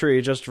fucking this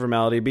tree, just a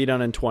formality, be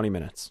done in 20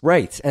 minutes.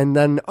 Right. And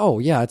then,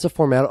 it's a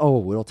formality.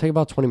 Oh, it'll take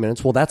about 20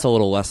 minutes. Well, that's a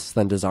little less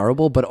than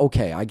desirable, but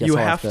okay, I guess you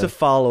I'll have to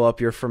follow up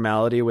your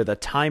formality with a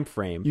time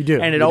frame. You do.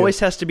 And it always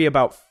has to be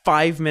about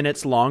 5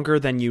 minutes longer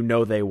than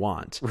they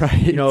want.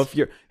 Right. If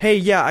you're, hey,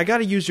 yeah, I got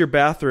to use your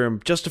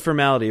bathroom, just a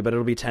formality, but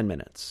it'll be 10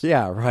 minutes.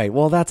 Yeah, right.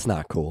 Well, that's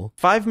not cool.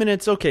 5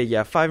 minutes, okay,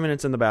 yeah, 5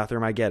 minutes in the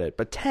bathroom, I get it.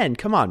 But 10,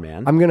 come on,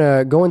 man. I'm going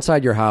to go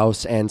inside your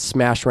house and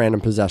smash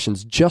random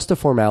possessions, just a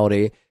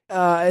formality.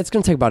 It's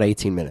going to take about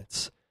 18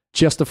 minutes.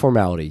 Just a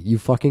formality. You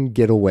fucking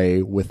get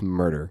away with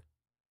murder.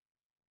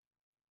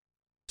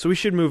 So we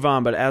should move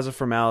on, but as a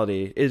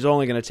formality, it's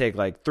only going to take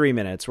like 3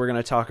 minutes. We're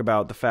going to talk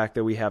about the fact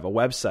that we have a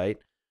website,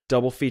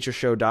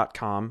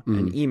 doublefeatureshow.com,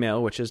 an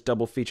email, which is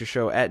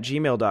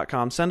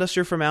doublefeatureshow@gmail.com. Send us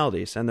your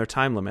formalities and their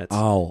time limits.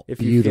 Oh, if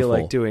you feel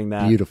like doing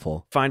that.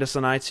 Beautiful. Find us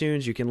on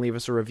iTunes. You can leave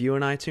us a review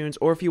on iTunes.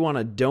 Or if you want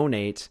to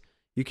donate,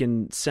 you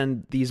can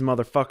send these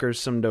motherfuckers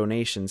some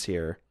donations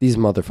here. These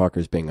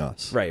motherfuckers being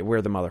us. Right,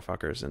 we're the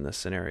motherfuckers in this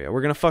scenario.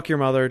 We're going to fuck your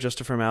mother,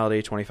 just a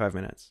formality, 25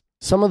 minutes.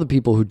 Some of the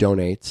people who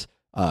donate,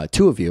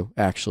 2 of you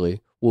actually,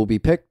 will be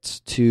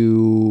picked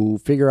to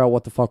figure out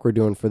what the fuck we're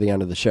doing for the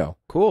end of the show.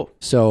 Cool.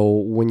 So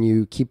when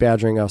you keep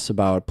badgering us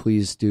about,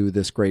 please do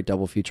this great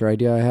double feature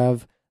idea I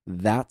have,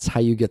 that's how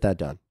you get that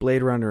done.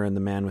 Blade Runner and the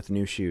Man with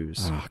New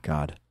Shoes. Oh,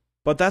 God.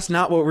 But that's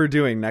not what we're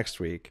doing next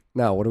week.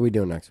 No, what are we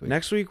doing next week?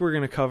 Next week, we're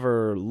going to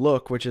cover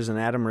Look, which is an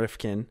Adam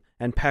Rifkin,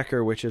 and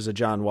Pecker, which is a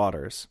John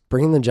Waters.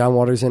 Bringing the John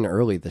Waters in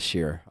early this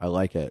year. I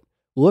like it.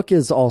 Look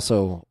is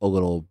also a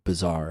little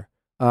bizarre.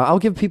 I'll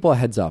give people a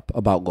heads up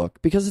about Look,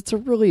 because it's a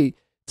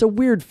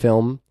weird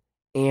film,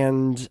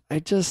 and I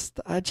just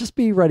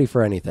be ready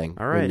for anything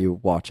all right. when you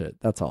watch it.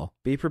 That's all.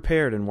 Be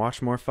prepared and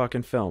watch more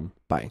fucking film.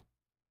 Bye.